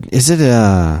 Maybe is it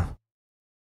a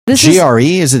GRE?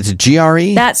 Is it a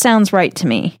GRE? That sounds right to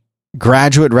me.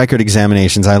 Graduate Record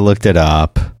Examinations. I looked it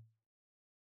up.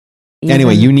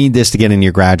 Anyway, you need this to get in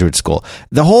your graduate school.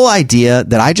 The whole idea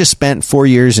that I just spent 4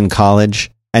 years in college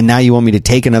and now you want me to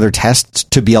take another test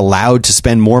to be allowed to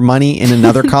spend more money in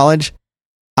another college,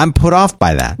 I'm put off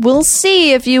by that. We'll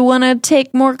see if you want to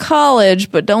take more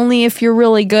college, but only if you're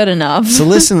really good enough. So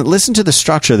listen to the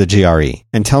structure of the GRE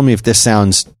and tell me if this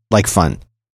sounds like fun.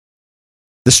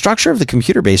 The structure of the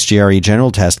computer-based GRE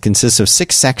general test consists of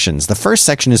 6 sections. The first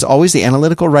section is always the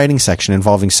analytical writing section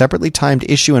involving separately timed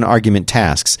issue and argument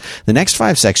tasks. The next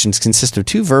 5 sections consist of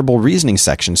 2 verbal reasoning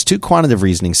sections, 2 quantitative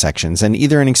reasoning sections, and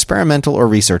either an experimental or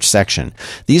research section.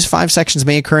 These 5 sections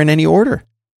may occur in any order.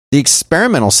 The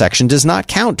experimental section does not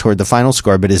count toward the final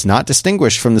score, but is not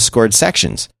distinguished from the scored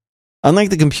sections.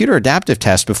 Unlike the computer adaptive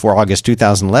test before August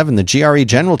 2011, the GRE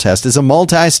general test is a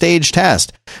multi-stage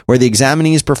test, where the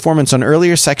examinee's performance on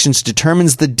earlier sections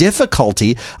determines the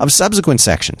difficulty of subsequent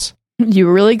sections. You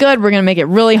were really good. We're going to make it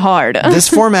really hard. This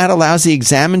format allows the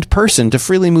examined person to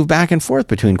freely move back and forth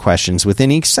between questions within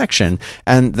each section,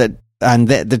 and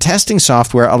the testing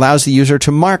software allows the user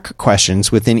to mark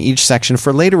questions within each section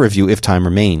for later review if time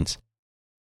remains.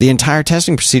 The entire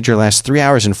testing procedure lasts 3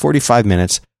 hours and 45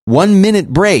 minutes. 1-minute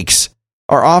breaks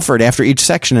are offered after each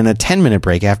section and a 10-minute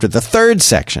break after the third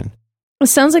section. It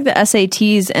sounds like the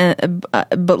SATs,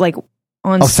 but like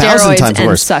on steroids and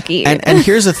worse. Sucky. And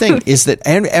here's the thing, is that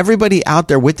everybody out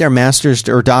there with their master's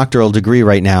or doctoral degree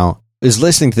right now is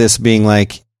listening to this being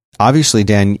like, obviously,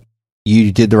 Dan,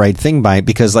 you did the right thing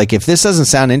because like, if this doesn't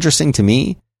sound interesting to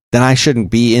me, then I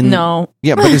shouldn't be in. No.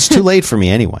 Yeah, but it's too late for me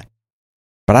anyway.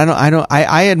 But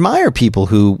I admire people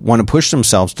who want to push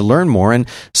themselves to learn more. And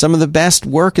some of the best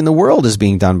work in the world is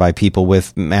being done by people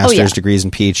with master's degrees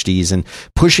and PhDs and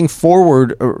pushing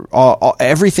forward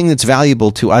everything that's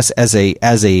valuable to us as a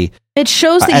it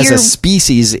shows that as a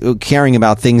species caring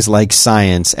about things like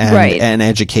science and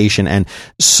education. And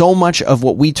so much of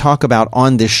what we talk about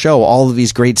on this show, all of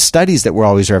these great studies that we're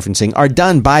always referencing, are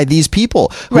done by these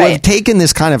people who have taken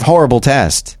this kind of horrible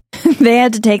test. They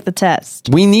had to take the test.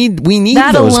 We need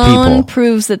that those alone people.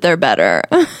 Proves that they're better.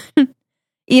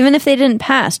 Even if they didn't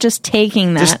pass, just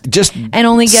taking that just and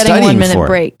only getting 1-minute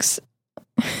breaks.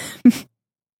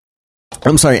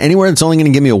 I'm sorry, anywhere that's only going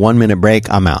to give me a 1-minute break,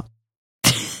 I'm out.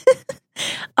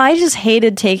 I just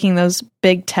hated taking those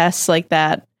big tests like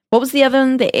that. What was the other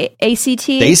one? The ACT?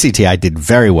 The ACT I did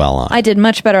very well on. I did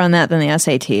much better on that than the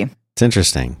SAT. It's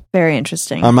interesting. Very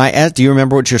interesting. On my do you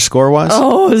remember what your score was?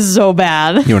 Oh, so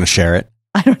bad. You want to share it?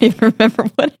 I don't even remember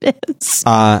what it is.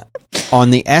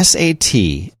 On the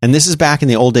SAT, and this is back in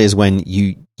the old days when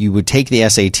you would take the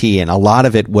SAT, and a lot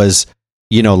of it was,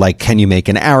 like, can you make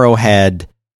an arrowhead?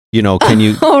 Can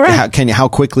you how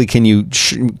quickly can you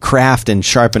craft and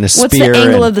sharpen a spear? What's the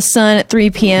angle of the sun at 3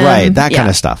 p.m.? Right, that kind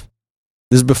of stuff.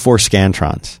 This is before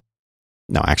Scantrons.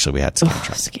 No, actually, we had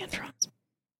Scantrons. Scantrons.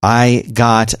 I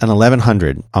got an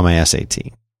 1100 on my SAT,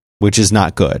 which is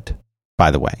not good,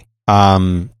 by the way.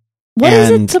 What is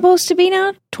it supposed to be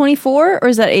now? 24, or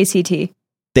is that ACT?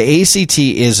 The ACT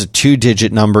is a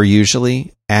 2-digit number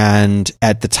usually, And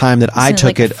at the time that I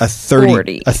took like it, a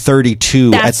 30, a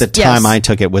 32 at the time I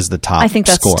took it was the top. I think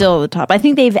that's score. Still the top. I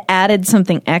think they've added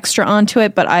something extra onto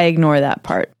it, but I ignore that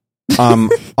part. On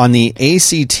the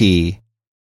ACT,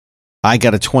 I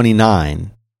got a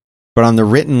 29, but on the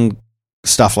written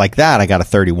stuff like that, I got a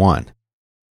 31.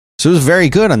 So it was very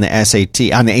good on the ACT.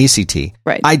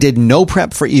 Right. I did no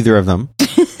prep for either of them.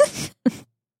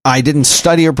 I didn't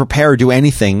study or prepare or do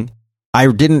anything. I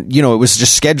didn't, it was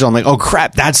just scheduled. I'm like, oh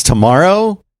crap, that's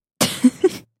tomorrow?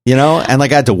 And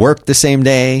like I had to work the same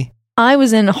day. I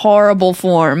was in horrible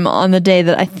form on the day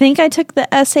that I think I took the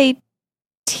SAT,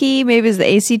 maybe it was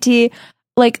the ACT.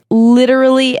 Like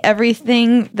literally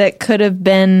everything that could have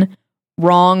been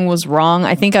wrong was wrong.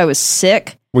 I think I was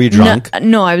sick. Were you drunk?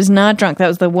 No, I was not drunk. That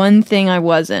was the one thing I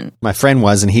wasn't. My friend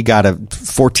was, and he got a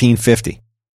 1450.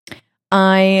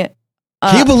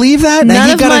 Can you believe that? And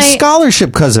he got a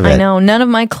scholarship because of it. I know. None of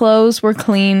my clothes were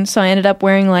clean, so I ended up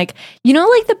wearing like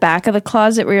the back of the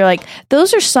closet where you're like,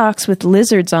 those are socks with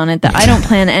lizards on it that I don't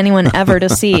plan anyone ever to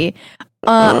see.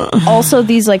 Also,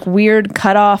 these like weird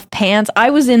cut-off pants.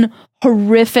 I was in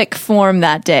horrific form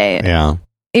that day. Yeah.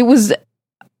 It was,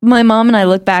 my mom and I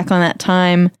look back on that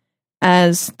time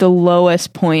as the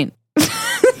lowest point.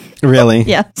 Really?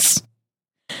 Yes.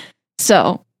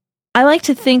 So I like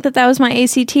to think that was my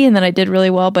ACT and that I did really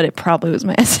well, but it probably was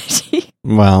my SAT.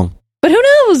 Well. But who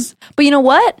knows? But you know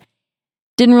what?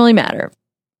 Didn't really matter.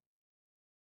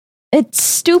 It's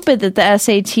stupid that the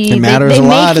SAT... It matters a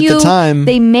lot at the time.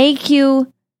 They make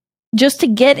you just to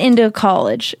get into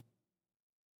college.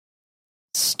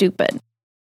 Stupid.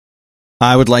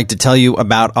 I would like to tell you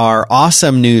about our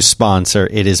awesome new sponsor.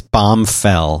 It is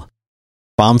Bombfell.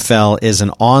 Bombfell is an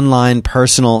online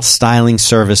personal styling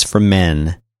service for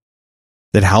men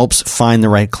that helps find the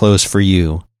right clothes for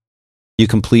you. You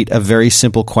complete a very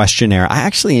simple questionnaire. I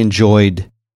actually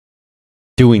enjoyed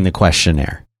doing the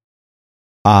questionnaire.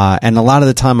 And a lot of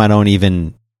the time I don't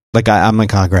even, I'm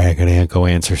like, oh, great, I gotta go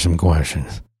answer some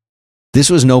questions.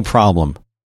 This was no problem.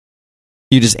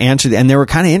 You just answered, and they were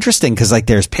kind of interesting because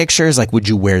there's pictures, would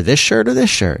you wear this shirt or this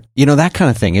shirt? That kind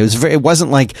of thing. It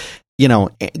wasn't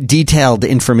detailed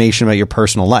information about your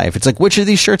personal life. It's which of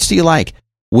these shirts do you like?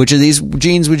 Which of these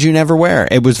jeans would you never wear?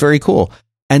 It was very cool.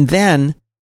 And then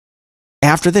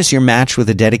after this, you're matched with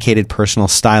a dedicated personal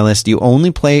stylist. You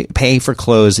only pay for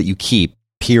clothes that you keep,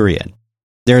 period.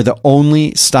 They're the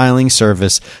only styling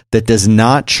service that does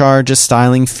not charge a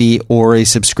styling fee or a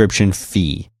subscription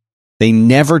fee. They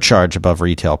never charge above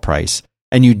retail price.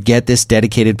 And you get this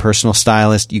dedicated personal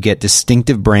stylist. You get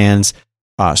distinctive brands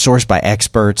sourced by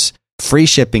experts, free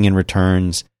shipping and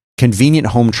returns, convenient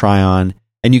home try-on,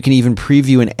 and you can even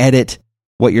preview and edit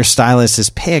what your stylist has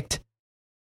picked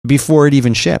before it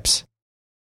even ships.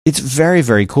 It's very,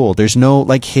 very cool. There's no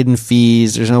hidden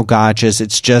fees. There's no gotchas.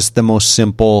 It's just the most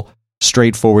simple,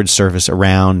 straightforward service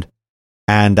around.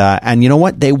 And you know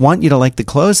what? They want you to like the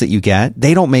clothes that you get.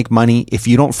 They don't make money if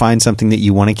you don't find something that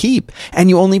you want to keep. And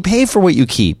you only pay for what you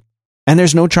keep. And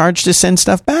there's no charge to send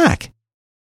stuff back.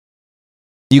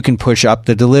 You can push up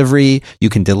the delivery. You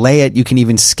can delay it. You can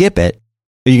even skip it.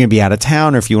 You're going to be out of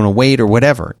town, or if you want to wait or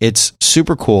whatever. It's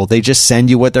super cool. They just send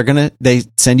you what they're going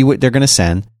to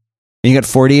send. And you got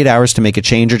 48 hours to make a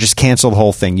change or just cancel the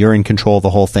whole thing. You're in control of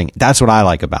the whole thing. That's what I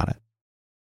like about it.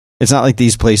 It's not like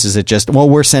these places that just,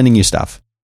 we're sending you stuff.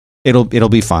 It'll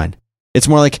be fine. It's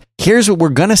more like, here's what we're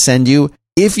going to send you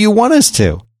if you want us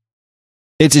to.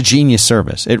 It's a genius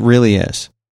service. It really is.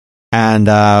 And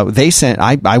they sent,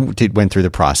 I went through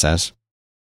the process.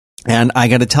 And I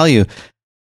got to tell you,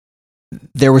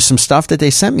 there was some stuff that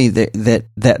they sent me that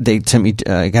they sent me,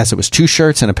 I guess it was 2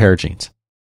 shirts and a pair of jeans.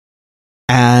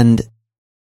 And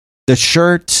the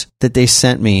shirts that they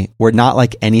sent me were not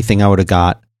like anything I would have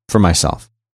got for myself.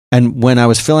 And when I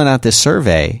was filling out this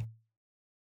survey,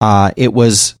 it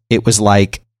was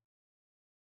like,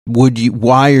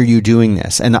 why are you doing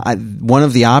this? And one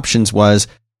of the options was,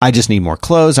 I just need more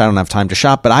clothes. I don't have time to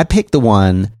shop. But I picked the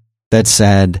one that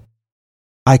said,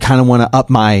 I kind of want to up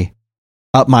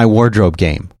my wardrobe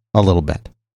game a little bit.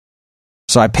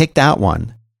 So I picked that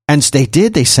one. And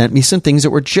they sent me some things that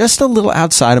were just a little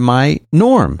outside of my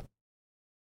norm.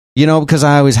 Because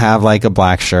I always have a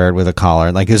black shirt with a collar.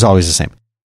 It was always the same.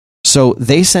 So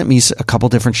they sent me a couple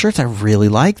different shirts. I really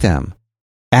like them.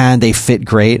 And they fit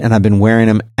great. And I've been wearing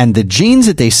them. And the jeans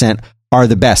that they sent are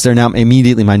the best. They're now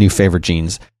immediately my new favorite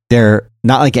jeans. They're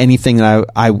not like anything that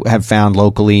I have found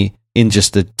locally in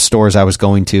just the stores I was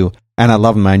going to. And I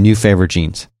love them. My new favorite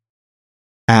jeans.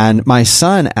 And my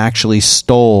son actually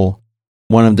stole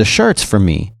one of the shirts from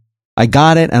me. I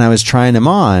got it and I was trying them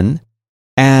on.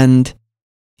 And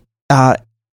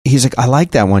he's like, I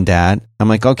like that one, Dad. I'm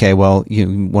like, okay, well,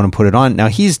 you want to put it on. Now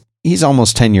he's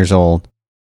almost 10 years old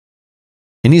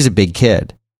and he's a big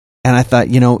kid. And I thought,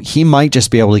 he might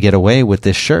just be able to get away with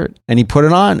this shirt. And he put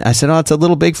it on. I said, oh, it's a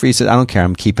little big for you. He said, I don't care.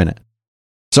 I'm keeping it.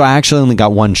 So I actually only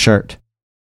got one shirt,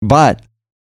 but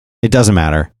it doesn't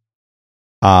matter.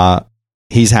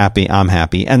 He's happy. I'm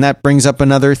happy. And that brings up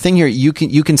another thing here. You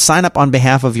can sign up on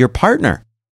behalf of your partner.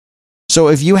 So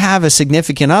if you have a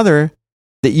significant other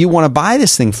that you want to buy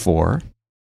this thing for,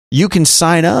 you can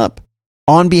sign up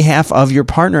on behalf of your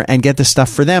partner and get the stuff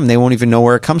for them. They won't even know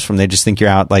where it comes from. They just think you're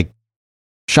out like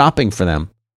shopping for them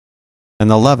and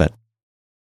they'll love it.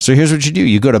 So here's what you do.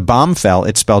 You go to Bombfell.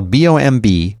 It's spelled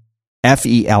BOMBFELL,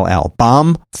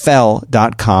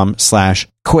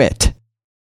 bombfell.com/quit.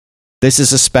 This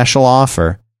is a special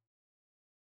offer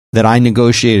that I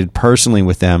negotiated personally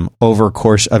with them over a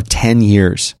course of 10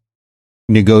 years,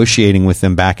 negotiating with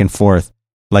them back and forth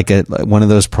like one of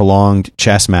those prolonged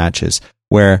chess matches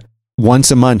where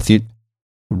once a month you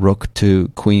rook to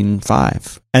queen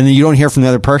 5 and then you don't hear from the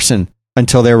other person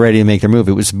until they're ready to make their move.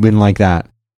 It was been like that.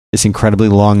 This incredibly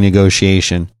long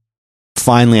negotiation.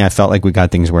 Finally, I felt like we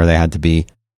got things where they had to be.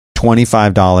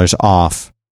 $25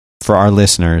 off for our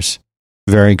listeners.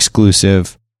 Very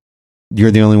exclusive. You're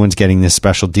the only ones getting this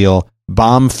special deal.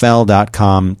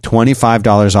 Bombfell.com,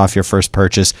 $25 off your first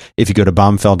purchase if you go to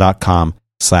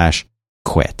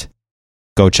bombfell.com/quit.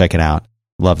 Go check it out.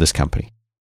 Love this company.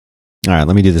 All right,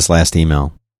 let me do this last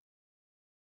email.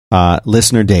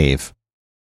 Listener Dave.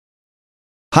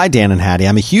 Hi, Dan and Hattie.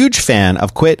 I'm a huge fan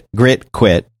of Quit, Grit,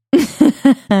 Quit.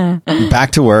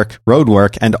 Back to Work, Road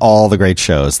Work, and all the great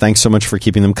shows. Thanks so much for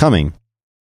keeping them coming.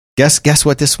 Guess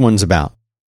what this one's about?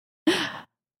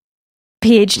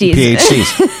 PhDs.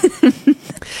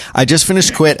 I just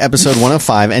finished Quit episode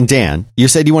 105, and Dan, you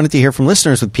said you wanted to hear from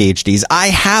listeners with PhDs. I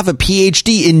have a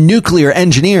PhD in nuclear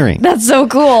engineering. That's so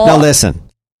cool. Now listen,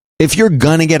 if you're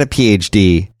gonna get a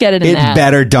PhD, it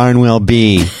better darn well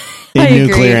be in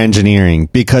nuclear engineering,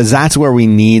 because that's where we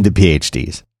need the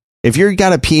PhDs. If you've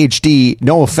got a PhD,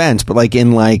 no offense, but like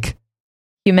in like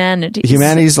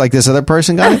humanities like this other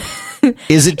person got it,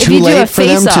 is it too late for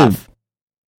them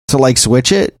to like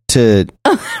switch it to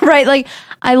right? Like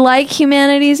I like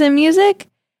humanities and music,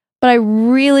 but I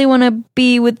really want to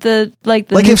be with the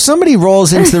if somebody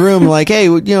rolls into the room like, hey,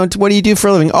 what do you do for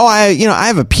a living? Oh, I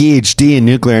have a PhD in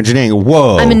nuclear engineering.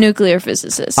 Whoa, I'm a nuclear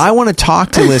physicist. I want to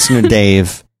talk to listener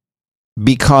Dave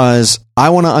because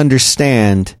I want to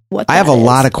understand. I have a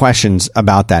lot of questions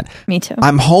about that. Me too.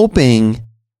 I'm hoping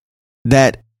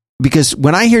that, because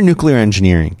when I hear nuclear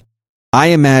engineering, I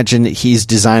imagine that he's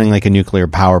designing like a nuclear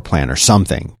power plant or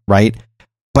something, right?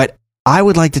 But I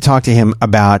would like to talk to him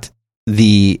about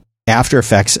the after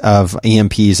effects of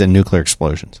EMPs and nuclear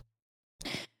explosions.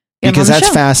 Because that's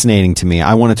fascinating to me.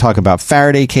 I want to talk about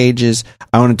Faraday cages.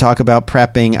 I want to talk about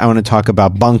prepping. I want to talk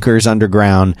about bunkers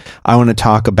underground. I want to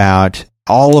talk about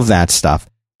all of that stuff.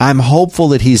 I'm hopeful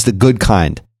that he's the good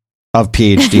kind of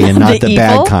PhD and not the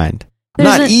bad kind.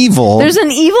 Evil. There's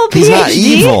an evil PhD. He's not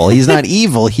evil. He's not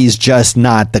evil. He's just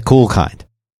not the cool kind.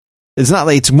 It's not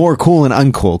like it's more cool and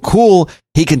uncool. Cool,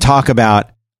 he can talk about.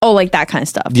 Oh, like that kind of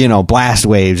stuff. Blast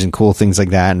waves and cool things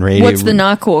like that. And radio. What's the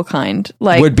not cool kind?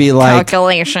 Like would be like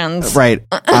calculations. Right.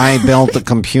 I built a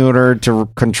computer to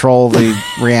control the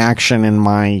reaction in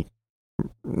my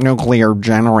nuclear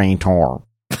generator.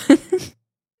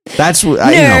 That's what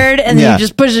nerd, and then you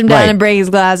just push him down and break his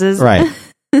glasses. Right.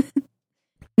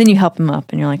 Then you help him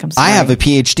up, and you're like, I'm sorry. I have a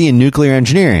PhD in nuclear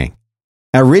engineering.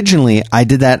 Originally, I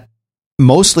did that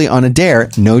mostly on a dare.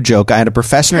 No joke. I had a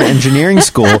professor in engineering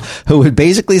school who had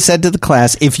basically said to the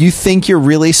class, if you think you're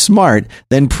really smart,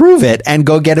 then prove it and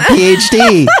go get a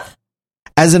PhD.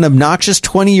 As an obnoxious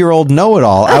 20-year-old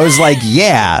know-it-all, I was like,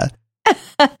 yeah.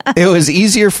 It was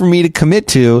easier for me to commit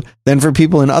to than for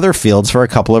people in other fields for a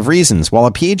couple of reasons. While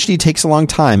a PhD takes a long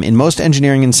time, in most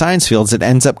engineering and science fields, it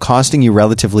ends up costing you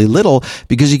relatively little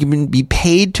because you can be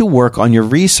paid to work on your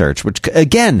research, which,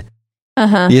 again,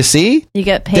 you see? You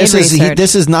get paid research.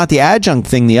 This is not the adjunct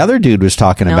thing the other dude was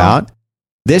talking about.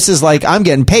 This is like, I'm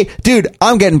getting paid. Dude,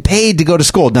 I'm getting paid to go to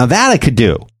school. Now that I could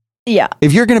do. Yeah.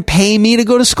 If you're going to pay me to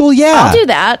go to school, yeah. I'll do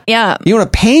that. Yeah. You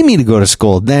want to pay me to go to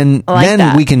school, then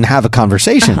we can have a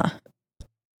conversation. I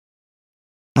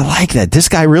like that. This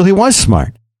guy really was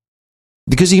smart.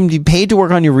 because you can be paid to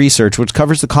work on your research, which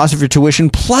covers the cost of your tuition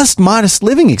plus modest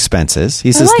living expenses.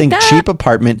 He says, think cheap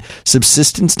apartment,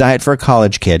 subsistence diet for a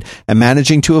college kid, and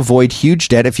managing to avoid huge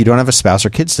debt if you don't have a spouse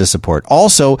or kids to support.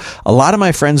 Also, a lot of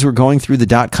my friends were going through the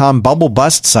dot-com bubble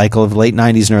bust cycle of the late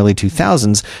 90s and early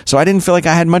 2000s, so I didn't feel like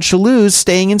I had much to lose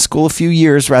staying in school a few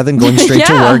years rather than going straight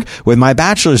to work with my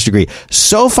bachelor's degree.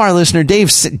 So far, listener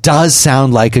Dave does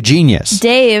sound like a genius.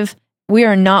 Dave, we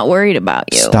are not worried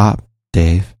about you. Stop,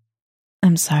 Dave.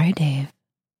 I'm sorry, Dave.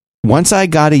 Once I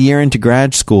got a year into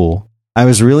grad school, I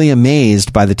was really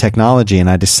amazed by the technology, and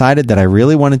I decided that I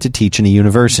really wanted to teach in a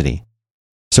university.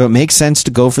 So it makes sense to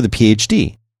go for the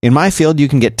PhD. In my field, you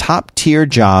can get top-tier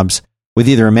jobs with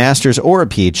either a master's or a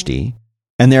PhD,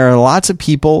 and there are lots of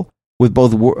people with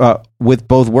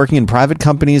both working in private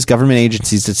companies, government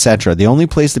agencies, etc. The only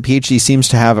place the PhD seems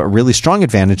to have a really strong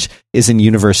advantage is in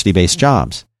university-based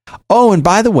jobs. Oh, and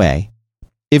by the way,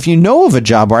 if you know of a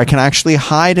job where I can actually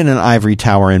hide in an ivory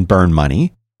tower and burn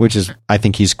money, which is, I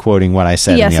think he's quoting what I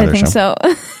said in the other show. Yes,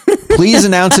 I think so. Please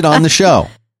announce it on the show.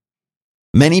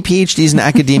 Many PhDs in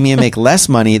academia make less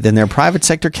money than their private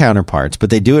sector counterparts, but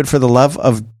they do it for the love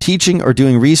of teaching or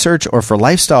doing research or for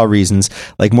lifestyle reasons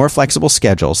like more flexible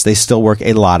schedules. They still work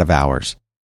a lot of hours.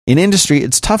 In industry,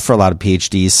 it's tough for a lot of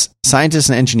PhDs, scientists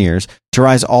and engineers to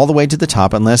rise all the way to the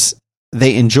top unless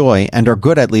they enjoy and are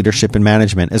good at leadership and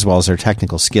management as well as their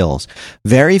technical skills.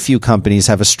 Very few companies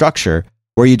have a structure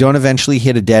where you don't eventually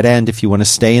hit a dead end if you want to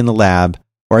stay in the lab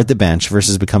or at the bench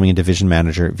versus becoming a division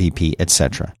manager, VP,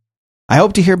 etc. I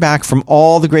hope to hear back from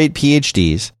all the great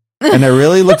PhDs, and I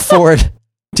really look forward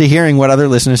to hearing what other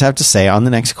listeners have to say on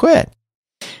the next Quit.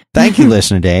 Thank you,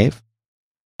 listener Dave.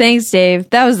 Thanks, Dave.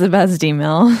 That was the best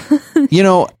email. You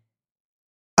know,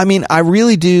 I mean, I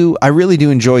really do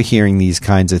enjoy hearing these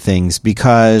kinds of things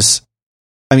because,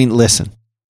 I mean, listen,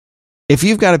 if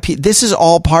you've got this is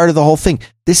all part of the whole thing.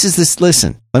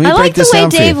 Listen, let me break this down for you. I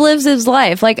like the way Dave lives his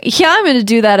life. Like, yeah, I'm going to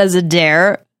do that as a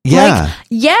dare. Yeah. Like,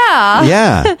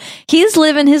 yeah. He's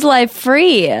living his life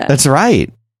free. That's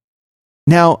right.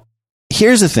 Now,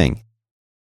 here's the thing.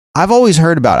 I've always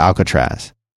heard about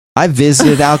Alcatraz. I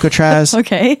visited Alcatraz.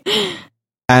 Okay.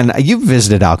 And you've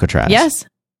visited Alcatraz. Yes.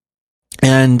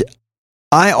 And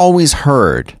I always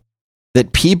heard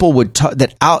that people would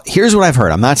here's what I've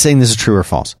heard. I'm not saying this is true or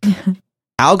false.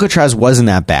 Alcatraz wasn't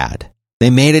that bad. They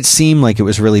made it seem like it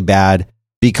was really bad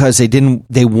because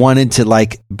they wanted to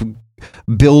like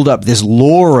build up this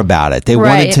lore about it. They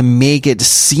wanted to make it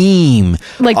seem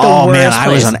like the worst place. I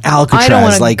was on Alcatraz. I don't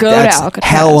want to go that's to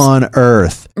Alcatraz. Hell on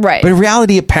earth. Right. But in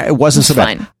reality, it wasn't so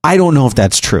bad. I don't know if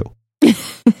that's true.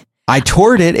 I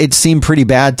toured it. It seemed pretty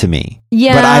bad to me.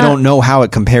 Yeah. But I don't know how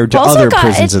it compared to other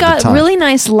prisons at the time. It's got really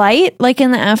nice light, like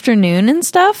in the afternoon and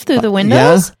stuff through the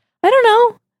windows. Yeah. I don't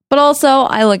know. But also,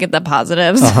 I look at the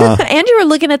positives. And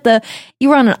you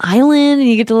were on an island and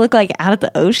you get to look like out at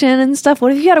the ocean and stuff.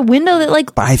 What if you had a window that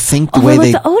like But I think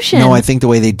the ocean? No, I think the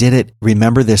way they did it,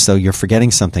 remember this though, you're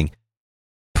forgetting something.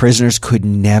 Prisoners could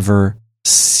never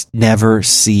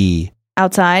see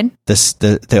outside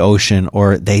the ocean,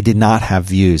 or they did not have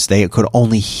views. They could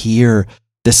only hear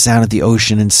the sound of the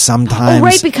ocean, and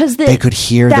sometimes because they could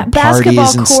hear the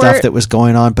parties and stuff that was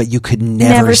going on, but you could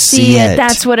never see it.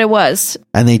 That's what it was.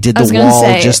 And they did the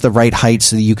wall just the right height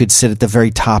so that you could sit at the very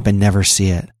top and never see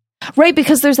it. Right,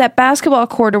 because there's that basketball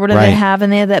court or whatever they have,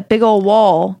 and they have that big old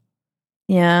wall.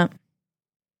 Yeah.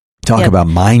 Talk about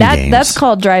mind games. That's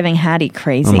called driving Hattie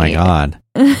crazy. Oh my God.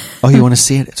 Oh, you want to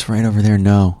see it? It's right over there.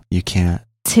 No, you can't.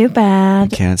 Too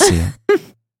bad. You can't see it.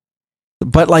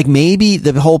 But like maybe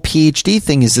the whole PhD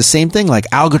thing is the same thing. Like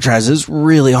Alcatraz is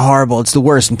really horrible. It's the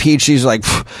worst. And PhDs are like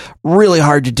really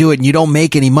hard to do it and you don't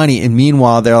make any money. And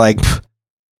meanwhile, they're like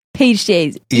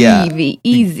PhDs,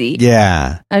 easy.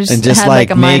 Yeah. I just had like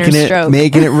a minor stroke.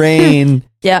 Making it rain.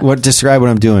 Yeah. Describe what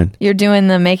I'm doing. You're doing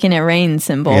the making it rain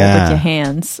symbol with your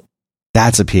hands.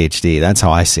 That's a PhD. That's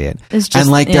how I see it. It's just,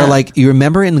 and like they're like, you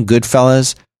remember in the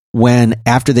Goodfellas when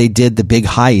after they did the big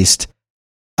heist,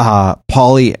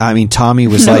 Tommy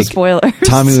was no like, spoilers.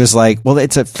 Tommy was like, well,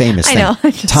 it's a famous thing. I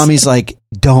know. Tommy's like,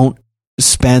 don't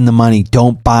spend the money.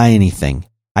 Don't buy anything.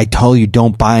 I told you,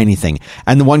 don't buy anything.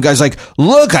 And the one guy's like,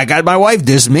 look, I got my wife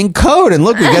this mink coat, and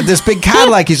look, we got this big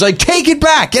Cadillac. He's like, take it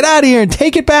back. Get out of here and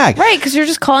take it back. Right, because you're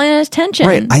just calling it attention.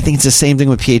 Right. I think it's the same thing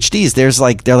with PhDs.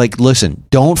 They're like, listen,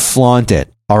 don't flaunt it.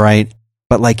 All right.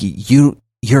 But like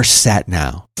you're set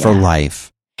now for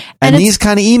life. And these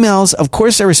kind of emails, of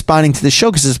course, they're responding to the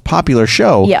show because it's a popular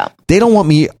show. Yeah. They don't want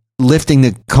me lifting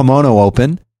the kimono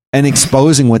open and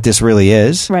exposing what this really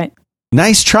is. Right.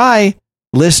 Nice try,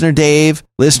 listener Dave,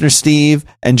 listener Steve,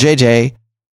 and JJ.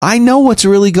 I know what's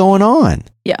really going on.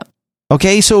 Yeah.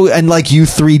 Okay, so and like you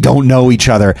three don't know each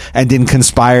other and didn't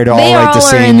conspire to all They write all the are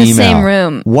same in the email. same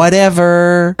room.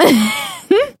 Whatever.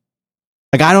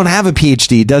 Like I don't have a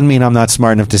PhD. Doesn't mean I'm not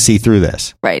smart enough to see through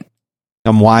this. Right.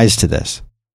 I'm wise to this.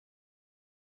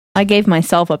 I gave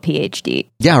myself a PhD.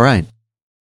 Yeah, right.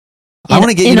 I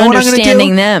want to get. in You know what I'm going to understanding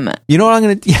do? them. You know what I'm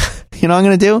going to. You know what I'm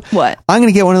going to do? What? I'm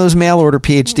going to get one of those mail order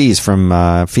PhDs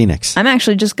from Phoenix. I'm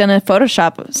actually just going to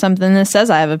Photoshop something that says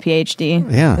I have a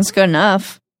PhD. Yeah. That's good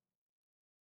enough.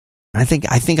 I think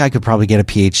I could probably get a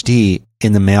PhD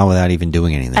in the mail without even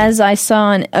doing anything. As I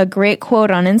saw a great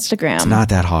quote on Instagram. It's not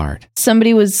that hard.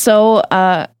 Somebody was so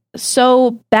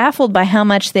baffled by how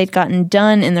much they'd gotten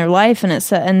done in their life,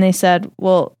 and they said,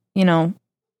 well, you know,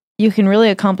 you can really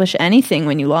accomplish anything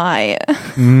when you lie.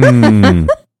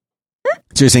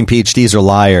 So you're saying PhDs are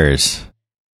liars?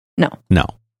 No.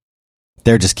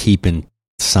 They're just keeping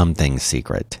some things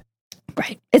secret.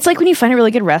 Right. It's like when you find a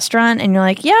really good restaurant and you're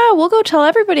like, yeah, we'll go tell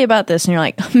everybody about this. And you're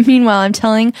like, meanwhile, I'm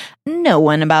telling no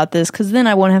one about this because then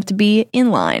I won't have to be in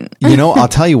line. You know, I'll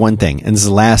tell you one thing, and this is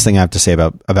the last thing I have to say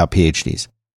about PhDs.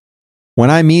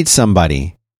 When I meet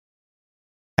somebody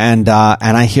and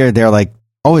I hear they're like,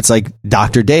 oh, it's like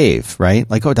Dr. Dave, right?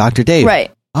 Like, oh, Dr. Dave.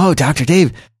 Right. Oh, Dr.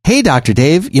 Dave. Hey, Dr.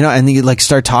 Dave. You know, and then you like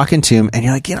start talking to him and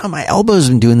you're like, you know, my elbow's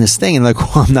been doing this thing. And like,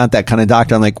 well, I'm not that kind of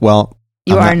doctor. I'm like, well,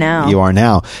 You are now. You are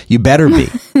now. You better be.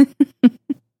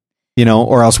 You know,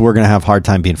 or else we're going to have a hard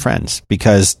time being friends.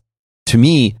 Because to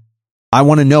me, I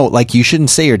want to know, like, you shouldn't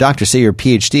say you're a doctor, say you're a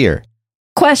PhDer.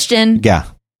 Question. Yeah.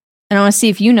 And I want to see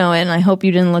if you know it, and I hope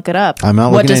you didn't look it up. I'm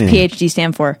not What looking does at it. PhD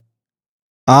stand for?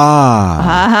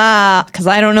 Ah. Because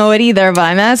I don't know it either, but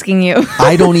I'm asking you.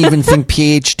 I don't even think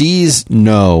PhDs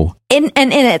know. And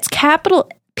it's capital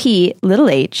P, little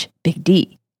h, big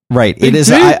D. Right. It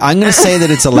is. I'm going to say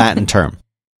that it's a Latin term.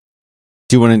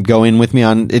 Do you want to go in with me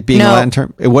on it being a No. Latin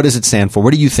term? What does it stand for?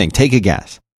 What do you think? Take a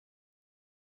guess.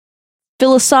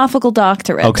 Philosophical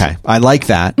doctorate. Okay. I like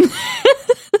that.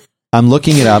 I'm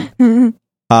looking it up.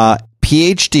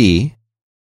 PhD.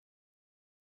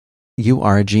 You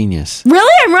are a genius.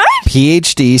 Really? I'm right?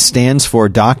 PhD stands for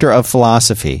Doctor of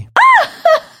Philosophy.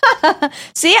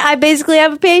 See, I basically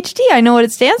have a PhD. I know what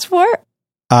it stands for.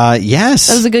 Yes.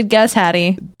 That was a good guess,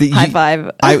 Hattie. High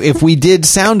five. If we did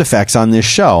sound effects on this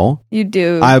show, You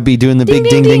do. I would be doing the Ding,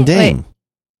 big ding, ding, ding, ding.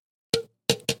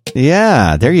 ding.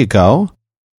 Yeah, there you go.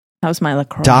 That was my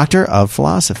LaCroix. Doctor of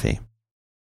Philosophy.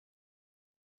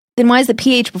 Then why is the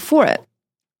PH before it?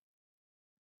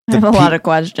 I The have a lot of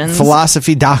questions.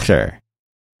 Philosophy doctor.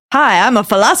 Hi, I'm a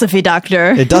philosophy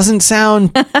doctor. It doesn't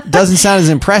sound as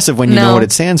impressive when you know No. what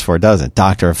it stands for, does it?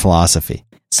 Doctor of Philosophy.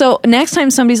 So next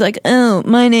time somebody's like, "Oh,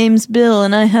 my name's Bill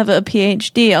and I have a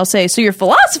PhD," I'll say, "So you're a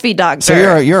philosophy doctor?"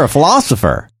 So you're a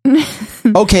philosopher.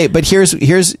 Okay, but here's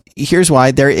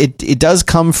why it does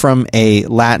come from a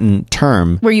Latin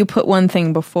term. where you put one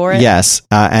thing before it. Yes,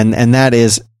 and that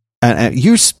is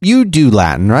you do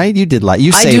Latin, right? You did Latin.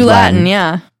 You I saved do Latin.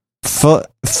 Yeah,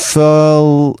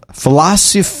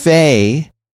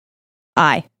 Philosophy.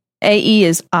 I A-E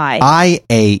is I.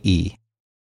 I-A-E.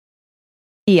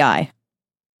 E-I.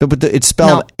 But it's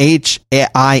spelled No.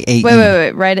 H-I-A-E.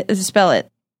 Wait. Write it. Spell it.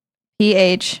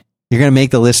 P-H. You're going to make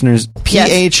the listeners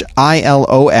Philos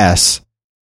Ophiae.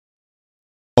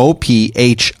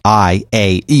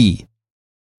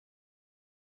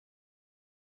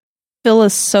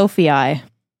 Philosophiae.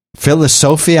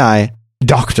 Philosophiae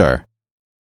doctor.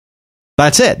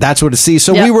 That's it. That's what it sees.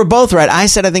 So Yep. we were both right. I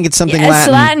said I think it's something Yeah, it's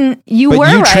Latin. Latin. You but were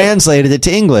you right. translated it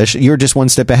to English. You're just one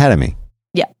step ahead of me.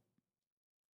 Yeah.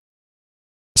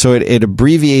 So it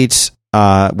abbreviates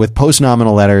with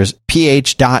postnominal letters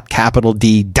PH dot capital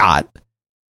D dot.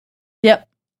 Yep.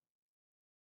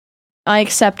 I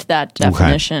accept that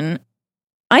definition.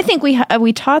 I think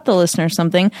we taught the listener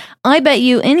something. I bet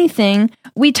you anything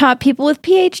we taught people with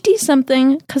PhD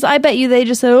something, because I bet you they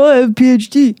just said, "Oh, I have a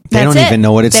PhD." They don't even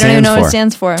know what it They stands don't even know for. what it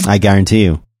stands for. I guarantee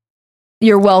you.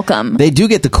 You're welcome. They do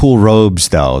get the cool robes,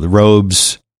 though. The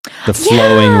robes, the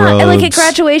flowing robes. And like at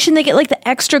graduation, they get like the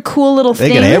extra cool little They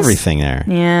things. get everything there.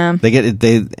 Yeah.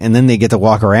 And then they get to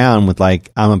walk around with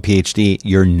like, I'm a PhD,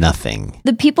 you're nothing.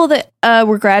 The people that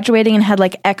were graduating and had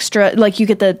like extra, like you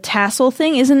get the tassel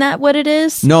thing. Isn't that what it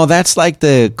is? No, that's like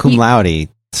the cum laude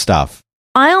stuff.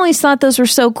 I always thought those were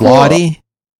so cool. Laude?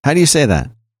 How do you say that?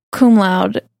 Cum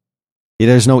laude.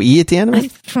 There's no E at the end of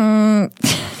it?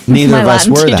 Neither my of us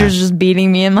Latin were teacher's that. just beating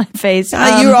me in my face.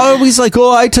 You're always like,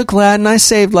 oh, I took Latin, I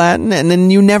saved Latin, and then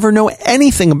you never know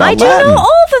anything about I do Latin. know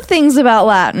all the things about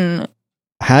Latin.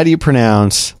 How do you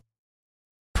pronounce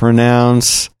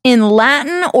In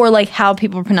Latin, or like how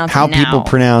people pronounce how it now? people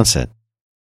pronounce it?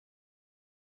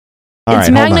 All It's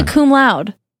right, hold magna on. cum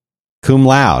laude. Cum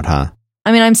laude, huh?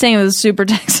 I mean, I'm saying it with a super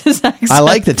Texas accent. I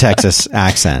like the Texas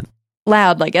accent.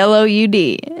 Loud, like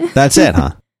L-O-U-D. That's it,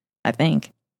 huh? I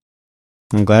think.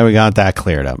 I'm glad we got that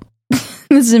cleared up.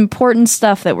 This is important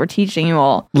stuff that we're teaching you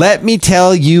all. Let me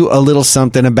tell you a little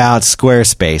something about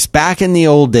Squarespace. Back in the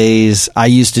old days, I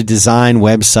used to design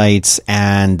websites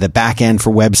and the back end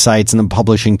for websites and the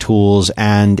publishing tools,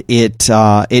 and it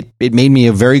made me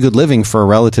a very good living for a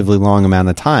relatively long amount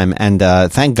of time. And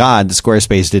thank God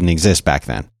Squarespace didn't exist back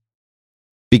then,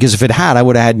 because if it had, I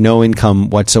would have had no income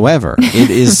whatsoever. It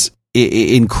is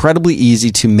incredibly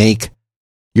easy to make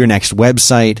your next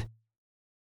website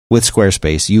with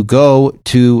Squarespace. You go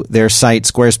to their site,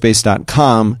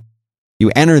 squarespace.com, you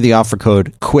enter the offer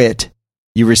code QUIT,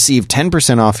 you receive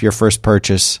 10% off your first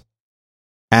purchase,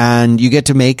 and you get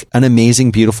to make an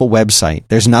amazing, beautiful website.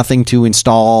 There's nothing to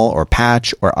install or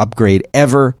patch or upgrade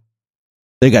ever.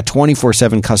 They got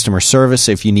 24/7 customer service.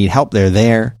 If you need help, they're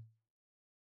there.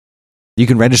 You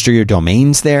can register your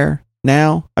domains there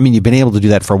now. I mean, you've been able to do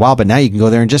that for a while, but now you can go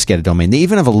there and just get a domain. They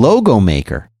even have a logo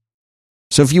maker.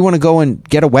 So if you want to go and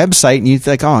get a website and you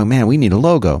think, oh man, we need a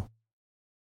logo,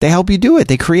 they help you do it.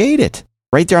 They create it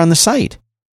right there on the site.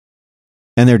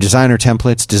 And their designer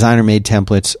templates, designer made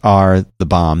templates are the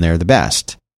bomb. They're the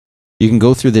best. You can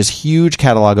go through this huge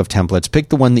catalog of templates, pick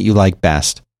the one that you like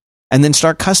best, and then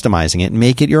start customizing it and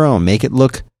make it your own. Make it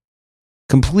look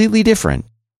completely different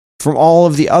from all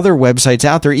of the other websites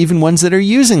out there, even ones that are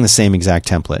using the same exact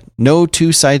template. No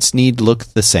two sites need look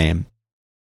the same.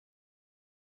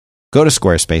 Go to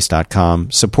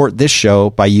squarespace.com, support this show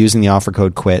by using the offer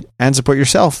code QUIT, and support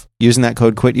yourself. Using that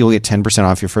code QUIT, you'll get 10%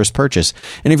 off your first purchase.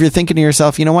 And if you're thinking to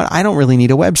yourself, you know what, I don't really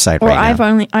need a website right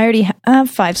now. I already have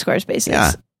 5 Squarespaces.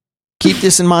 Yeah. Keep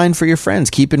this in mind for your friends.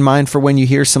 Keep in mind for when you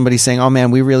hear somebody saying, oh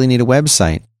man, we really need a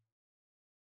website.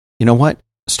 You know what?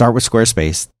 Start with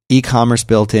Squarespace. E-commerce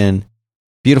built in,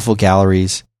 beautiful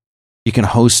galleries. You can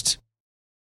host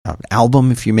an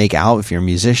album if you're a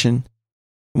musician.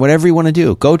 Whatever you want to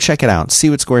do, go check it out. See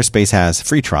what Squarespace has.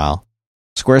 Free trial.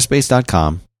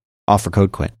 Squarespace.com. Offer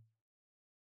code QUIT.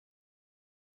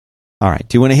 All right.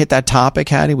 Do you want to hit that topic,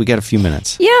 Hattie? We got a few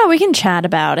minutes. Yeah, we can chat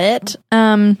about it.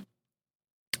 My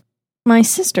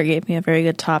sister gave me a very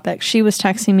good topic. She was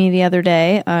texting me the other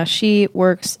day. She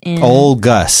works in... Old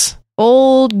Gus.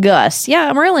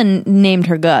 Yeah, Merlin named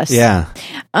her Gus. Yeah.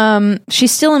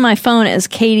 She's still in my phone as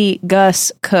Katie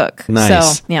Gus Cook.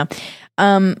 Nice. So, yeah.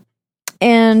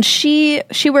 And she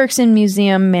works in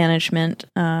museum management.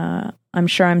 I'm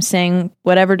sure I'm saying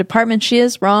whatever department she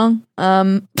is wrong.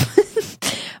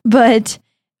 But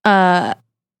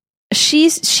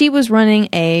she was running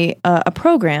a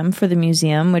program for the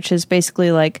museum, which is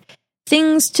basically like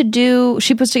things to do.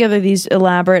 She puts together these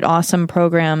elaborate, awesome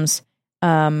programs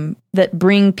that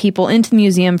bring people into the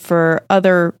museum for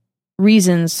other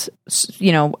reasons,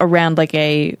 around like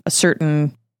a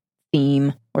certain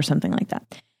theme or something like that.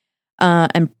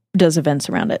 And does events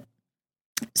around it.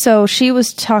 So she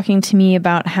was talking to me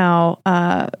about how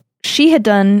she had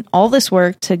done all this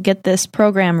work to get this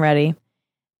program ready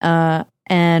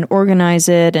and organize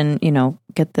it and,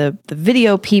 get the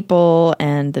video people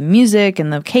and the music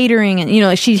and the catering.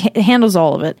 And, she handles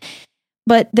all of it.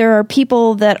 But there are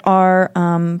people that are,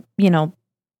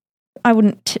 I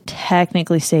wouldn't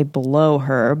technically say below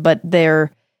her, but they're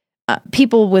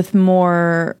people with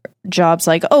more jobs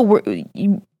like,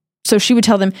 so she would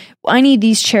tell them, I need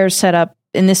these chairs set up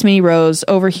in this many rows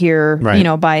over here,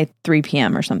 right, by 3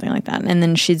 p.m. or something like that. And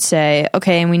then she'd say,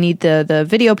 okay, and we need the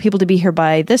video people to be here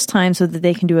by this time so that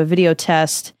they can do a video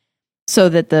test so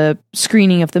that the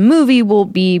screening of the movie will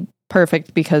be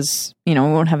perfect because, we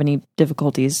won't have any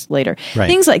difficulties later. Right.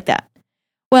 Things like that.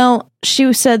 Well,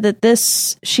 she said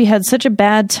that she had such a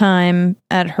bad time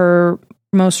at her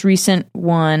most recent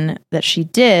one that she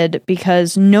did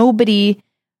because nobody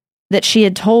that she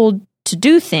had told to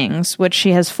do things, which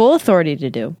she has full authority to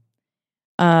do,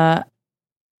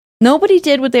 nobody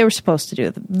did what they were supposed to do.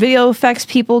 The video effects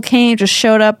people just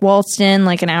showed up, waltzed in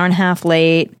like an hour and a half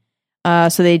late,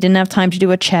 so they didn't have time to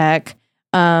do a check.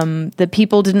 The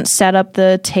people didn't set up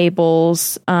the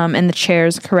tables and the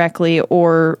chairs correctly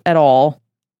or at all.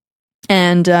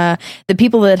 And the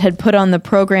people that had put on the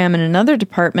program in another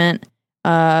department,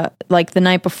 like the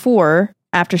night before,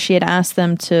 after she had asked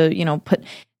them to,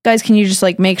 guys, can you just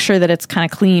like make sure that it's kind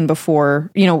of clean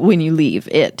before, when you leave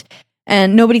it?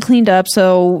 And nobody cleaned up.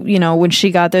 So, when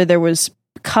she got there was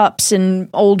cups and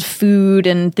old food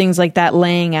and things like that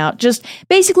laying out. Just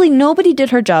basically nobody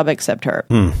did her job except her.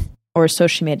 Or so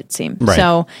she made it seem. Right.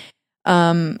 So,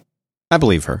 I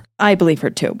believe her. I believe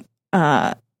her too.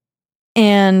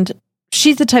 And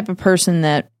she's the type of person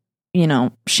that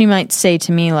she might say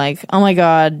to me like, "Oh my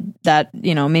God, that,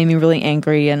 made me really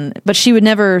angry." But she would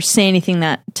never say anything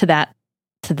to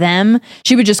them.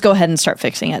 She would just go ahead and start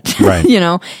fixing it. Right.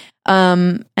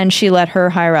 And she let her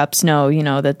higher ups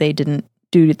know, that they didn't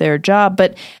do their job.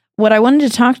 But what I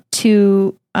wanted to talk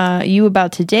to you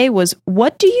about today was,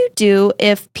 what do you do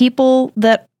if people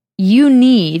that you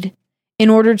need in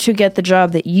order to get the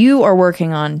job that you are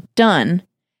working on done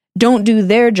don't do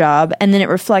their job, and then it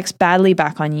reflects badly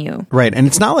back on you? Right. And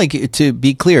it's not like, to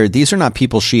be clear, these are not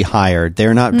people she hired.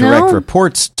 They're not direct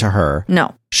reports to her.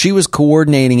 No. She was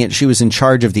coordinating it. She was in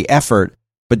charge of the effort.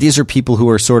 But these are people who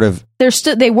are sort of...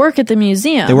 They work at the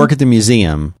museum. They work at the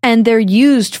museum. And they're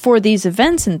used for these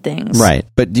events and things. Right.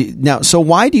 But so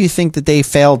why do you think that they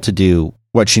failed to do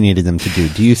what she needed them to do?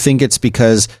 Do you think it's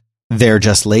because they're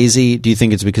just lazy? Do you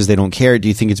think it's because they don't care? Do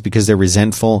you think it's because they're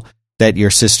resentful that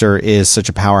your sister is such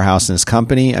a powerhouse in this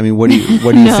company? I mean, what do you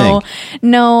think?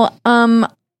 No.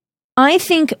 I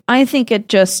think it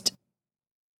just...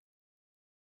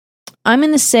 I'm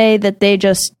going to say that they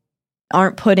just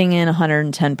aren't putting in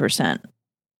 110%.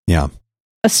 Yeah.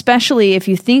 Especially if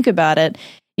you think about it,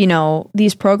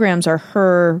 these programs are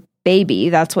her baby.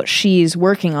 That's what she's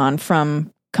working on,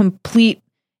 from complete,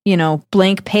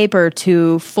 blank paper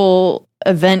to full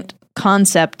event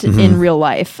concept in real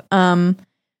life.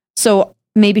 So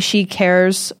maybe she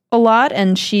cares a lot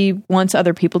and she wants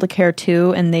other people to care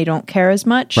too, and they don't care as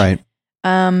much. Right.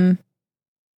 I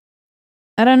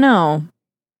don't know.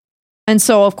 And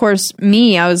so, of course,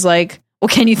 I was like, well,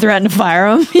 can you threaten to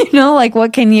fire them? Like,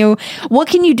 what can you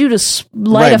do to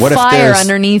light a fire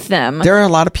underneath them? There are a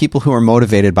lot of people who are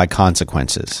motivated by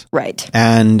consequences. Right.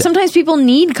 And sometimes people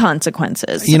need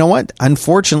consequences. You know what?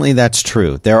 Unfortunately, that's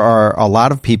true. There are a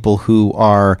lot of people who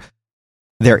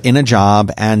they're in a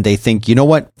job and they think, you know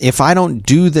what? If I don't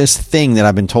do this thing that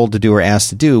I've been told to do or asked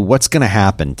to do, what's going to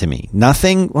happen to me?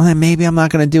 Nothing. Well, then maybe I'm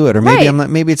not going to do it, or maybe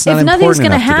maybe it's not important enough to do. If nothing's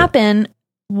going to happen,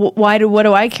 what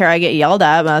do I care? I get yelled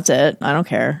at. That's it. I don't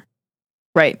care.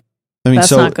 Right. I mean,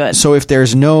 that's not good. So if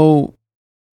there's no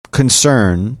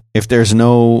concern, if there's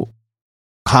no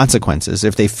consequences,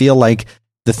 if they feel like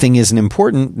the thing isn't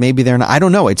important, maybe they're not. I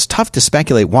don't know. It's tough to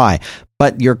speculate why.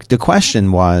 But the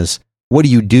question was, what do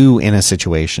you do in a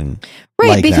situation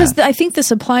like because that? I think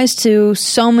this applies to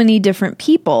so many different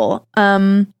people.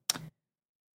 Should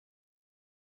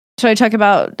I talk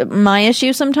about my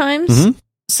issue sometimes? Mm-hmm.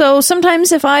 So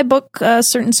sometimes if I book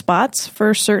certain spots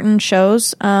for certain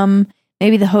shows,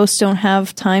 maybe the hosts don't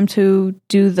have time to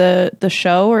do the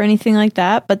show or anything like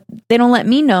that, but they don't let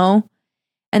me know.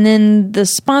 And then the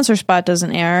sponsor spot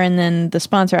doesn't air, and then the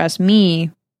sponsor asks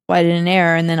me why it didn't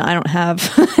air, and then I don't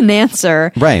have an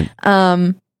answer. Right.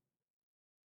 And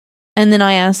then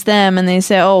I ask them, and they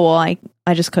say, "Oh, well, I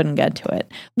just couldn't get to it."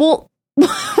 Well,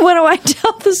 what do I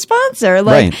tell the sponsor?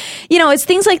 Like, it's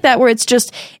things like that where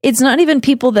it's not even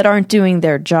people that aren't doing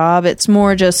their job. It's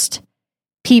more just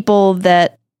people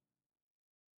that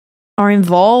are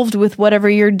involved with whatever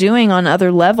you're doing on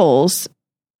other levels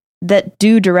that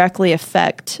do directly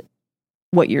affect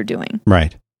what you're doing.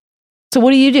 Right. So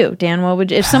what do you do, Dan?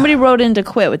 If somebody wrote in to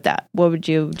quit with that, what would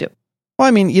you do? Well,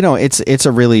 I mean, it's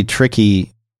a really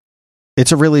tricky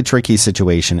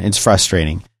situation. It's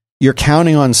frustrating. You're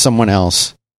counting on someone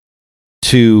else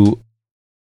to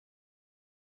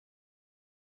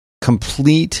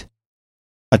complete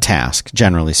a task,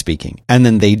 generally speaking, and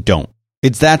then they don't.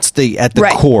 That's at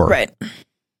the core. Right.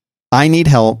 I need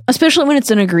help, especially when it's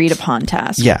an agreed upon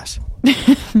task. Yes.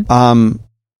 I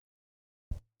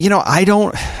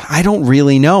don't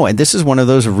really know, and this is one of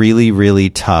those really, really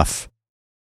tough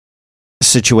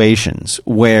situations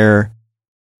where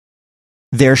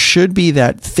there should be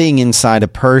that thing inside a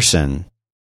person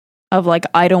of like,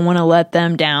 I don't want to let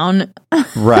them down.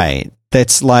 Right.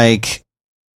 That's like,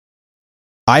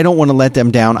 I don't want to let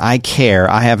them down. I care.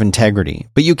 I have integrity.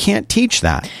 But you can't teach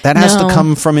that. That has to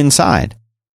come from inside.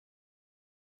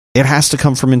 It has to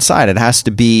come from inside. It has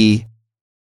to be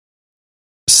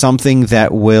something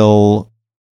that will,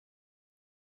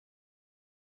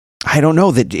 I don't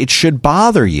know, that it should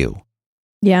bother you.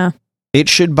 Yeah. It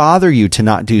should bother you to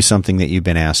not do something that you've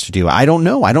been asked to do. I don't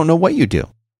know. I don't know what you do.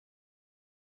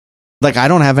 Like, I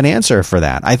don't have an answer for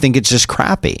that. I think it's just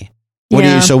crappy. What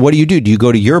do you do? Do you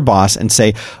go to your boss and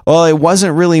say, well, it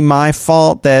wasn't really my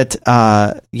fault that,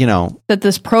 that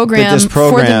this program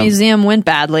for the museum went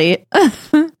badly.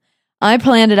 I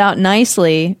planned it out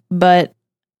nicely, but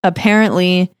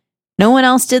apparently no one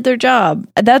else did their job.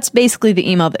 That's basically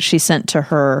the email that she sent to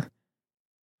her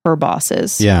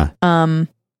bosses. Yeah.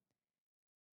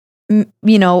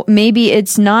 Maybe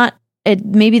it's not,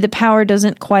 maybe the power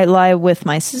doesn't quite lie with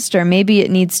my sister. Maybe it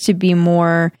needs to be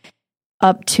more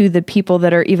up to the people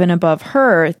that are even above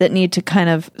her that need to kind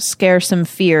of scare some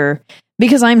fear.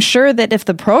 Because I'm sure that if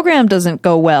the program doesn't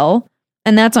go well,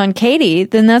 and that's on Katie,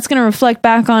 then that's going to reflect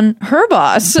back on her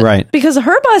boss. Right. Because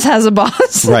her boss has a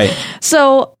boss. Right.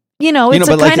 So, it's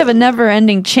a kind of a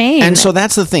never-ending chain. And so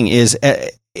that's the thing is,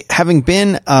 having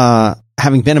been a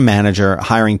manager,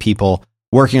 hiring people,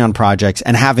 working on projects,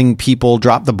 and having people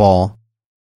drop the ball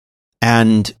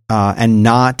and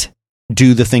not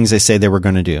do the things they say they were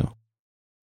going to do.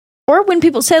 Or when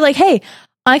people say like, hey,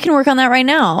 I can work on that right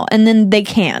now, and then they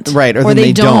can't. Right, or then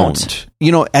they don't.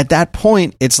 At that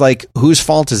point, it's like, whose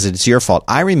fault is it? It's your fault.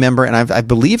 I remember, and I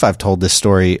believe I've told this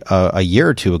story a year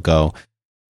or two ago.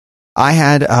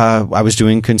 I was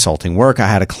doing consulting work. I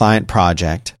had a client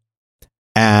project,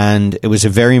 and it was a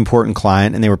very important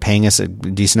client, and they were paying us a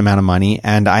decent amount of money,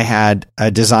 and I had a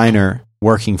designer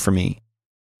working for me,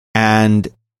 and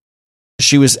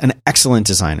she was an excellent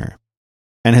designer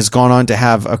and has gone on to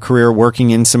have a career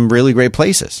working in some really great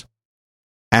places.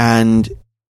 And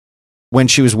when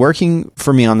she was working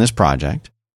for me on this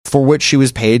project, for which she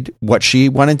was paid what she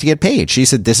wanted to get paid, she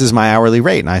said, "This is my hourly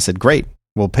rate." And I said, "Great,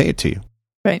 we'll pay it to you."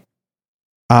 Right.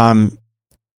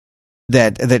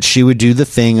 That she would do the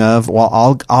thing of,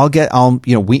 well,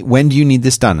 when do you need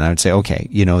this done? And I would say, okay,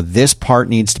 this part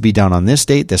needs to be done on this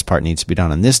date. This part needs to be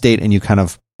done on this date. And you kind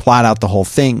of plot out the whole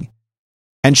thing.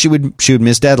 And she would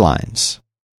miss deadlines.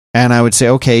 And I would say,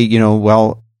 okay,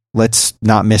 well, let's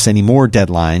not miss any more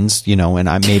deadlines,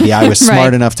 and maybe I was smart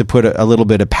right. enough to put a little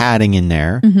bit of padding in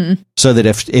there mm-hmm. so that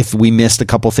if we missed a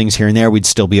couple things here and there, we'd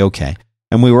still be okay.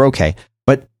 And we were okay.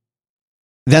 But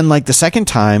then like the second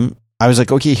time, I was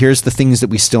like, okay, here's the things that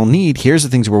we still need. Here's the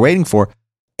things we're waiting for.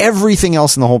 Everything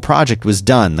else in the whole project was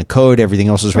done. The code, everything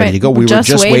else was ready right. to go. We were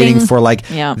just waiting for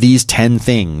these 10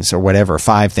 things or whatever,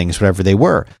 5 things, whatever they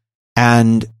were.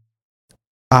 And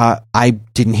I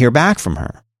didn't hear back from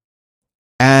her.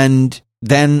 And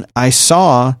then I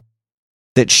saw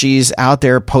that she's out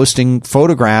there posting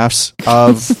photographs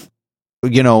of,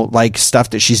 like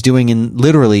stuff that she's doing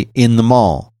literally in the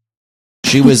mall.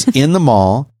 She was in the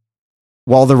mall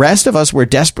while the rest of us were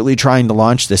desperately trying to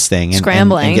launch this thing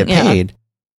scrambling and get paid.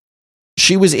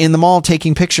 She was in the mall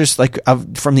taking pictures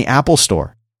from the Apple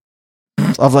store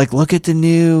of like, look at the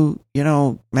new,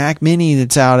 Mac Mini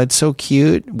that's out. It's so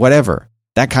cute, whatever.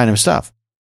 That kind of stuff.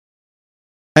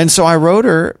 And so I wrote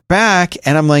her back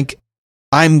and I'm like,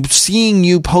 I'm seeing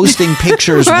you posting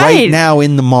pictures right now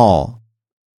in the mall.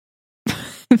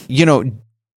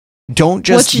 Don't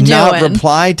just not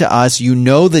reply to us. You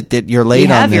know that you're late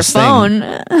on this thing. You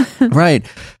have your phone. Right.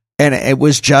 And it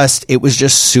was just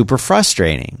super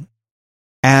frustrating.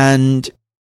 And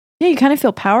yeah, you kind of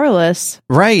feel powerless.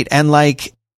 Right. And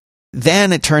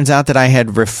then it turns out that I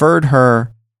had referred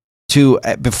her to,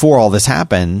 before all this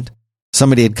happened,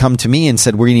 somebody had come to me and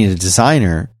said, we need a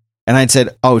designer. And I'd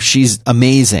said, oh, she's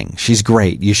amazing. She's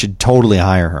great. You should totally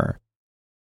hire her.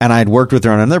 And I'd worked with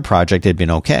her on another project. It'd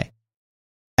been okay.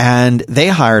 And they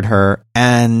hired her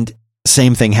and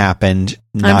same thing happened,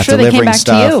 not delivering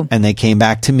stuff. And they came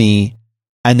back to me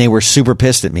and they were super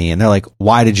pissed at me. And they're like,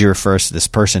 why did you refer us to this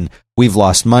person? We've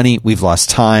lost money. We've lost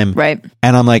time. Right.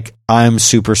 And I'm like, I'm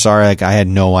super sorry. I had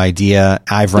no idea.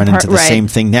 I've run into the same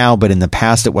thing now, but in the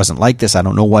past it wasn't like this. I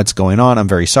don't know what's going on. I'm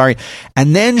very sorry.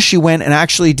 And then she went and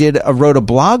actually wrote a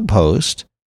blog post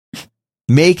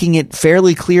making it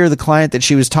fairly clear the client that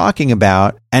she was talking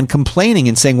about and complaining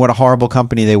and saying what a horrible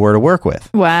company they were to work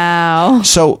with. Wow.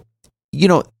 So,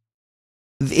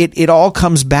 it all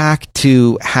comes back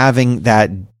to having that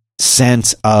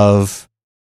sense of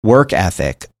work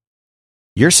ethic.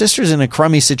 Your sister's in a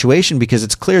crummy situation because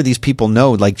it's clear these people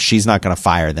know she's not going to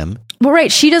fire them. Well,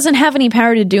 right. She doesn't have any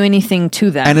power to do anything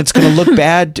to them. And it's going to look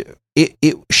bad.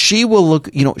 She will look,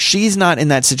 she's not in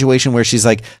that situation where she's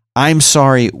like, I'm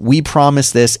sorry, we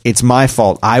promised this. It's my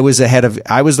fault. I was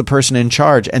the person in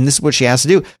charge. And this is what she has to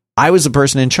do. I was the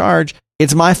person in charge.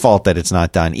 It's my fault that it's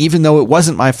not done. Even though it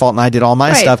wasn't my fault and I did all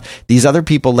my stuff, these other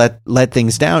people let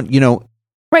things down,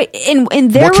 Right. In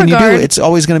their what can regard, you do? It's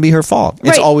always going to be her fault.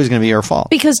 It's always going to be her fault.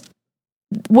 Because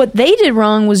what they did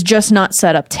wrong was just not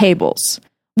set up tables.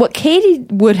 What Katie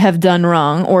would have done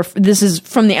wrong, or this is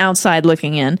from the outside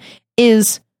looking in,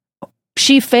 is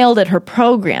she failed at her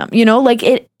program.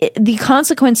 The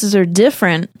consequences are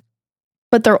different,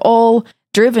 but they're all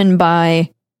driven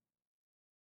by,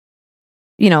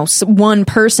 one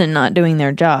person not doing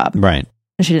their job. Right.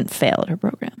 And she didn't fail at her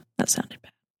program. That sounded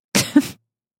bad.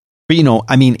 But,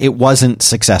 it wasn't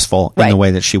successful in the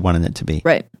way that she wanted it to be.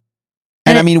 Right.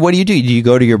 And what do? Do you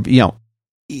go to your,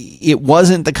 it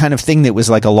wasn't the kind of thing that was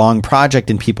like a long project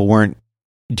and people weren't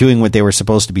doing what they were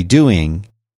supposed to be doing.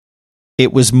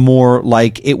 It was more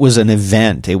like it was an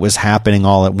event. It was happening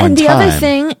all at one time. And the other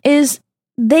thing is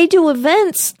they do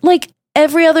events like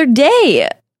every other day.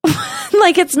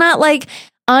 Like, it's not like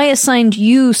I assigned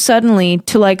you suddenly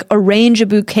to like arrange a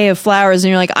bouquet of flowers and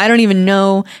you're like, I don't even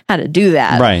know how to do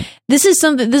that. Right. This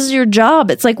is your job.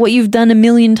 It's like what you've done a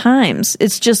million times.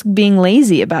 It's just being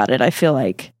lazy about it, I feel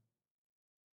like.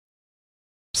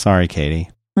 Sorry, Katie.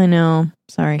 I know.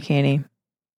 Sorry, Katie.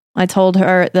 I told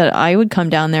her that I would come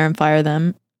down there and fire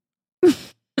them.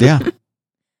 Yeah.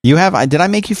 You have, did I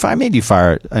make you fire? I made you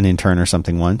fire an intern or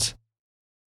something once.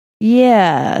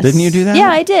 Yes. Didn't you do that?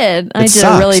 Yeah, I did. I did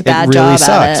sucks. a really bad it really job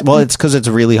sucks. at it. Well, it's because it's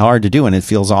really hard to do and it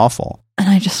feels awful. And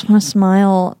I just want to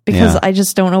smile because Yeah. I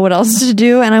just don't know what else to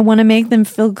do, and I want to make them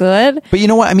feel good. But you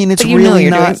know what? I mean, it's But you know really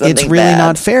you're doing not. It's something really bad.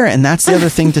 not fair, and that's the other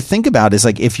thing to think about. Is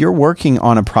like if you're working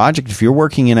on a project, if you're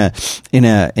working in a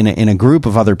group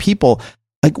of other people,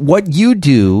 like what you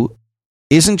do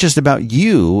isn't just about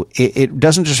you. It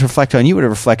doesn't just reflect on you. It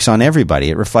reflects on everybody.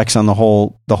 It reflects on the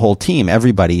whole team.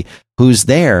 Everybody who's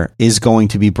there is going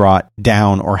to be brought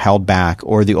down or held back,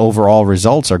 or the overall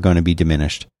results are going to be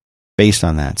diminished based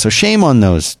on that. So shame on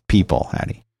those people,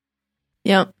 Hattie.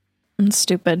 Yep. It's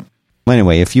stupid. Well,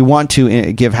 anyway, if you want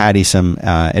to give Hattie some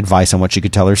advice on what she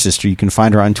could tell her sister, you can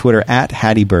find her on Twitter at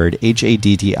Hattie Bird,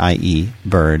 HADDIE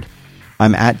Bird.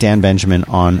 I'm at Dan Benjamin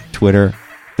on Twitter.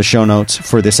 The show notes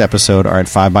for this episode are at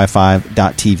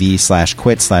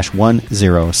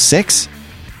 5by5.tv/quit/106.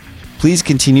 Please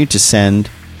continue to send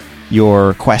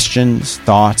your questions,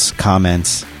 thoughts,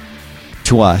 comments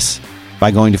to us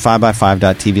by going to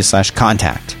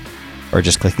 5by5.tv/contact or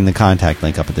just clicking the contact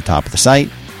link up at the top of the site.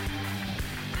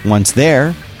 Once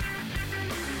there,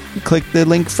 you click the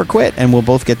link for Quit and we'll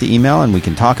both get the email and we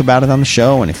can talk about it on the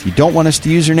show. And if you don't want us to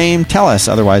use your name, tell us.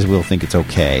 Otherwise, we'll think it's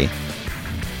okay.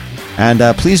 And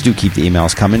please do keep the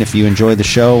emails coming. If you enjoy the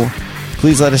show,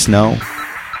 please let us know.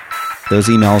 Those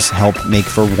emails help make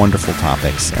for wonderful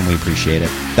topics, and we appreciate it.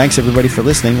 Thanks, everybody, for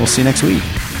listening. We'll see you next week.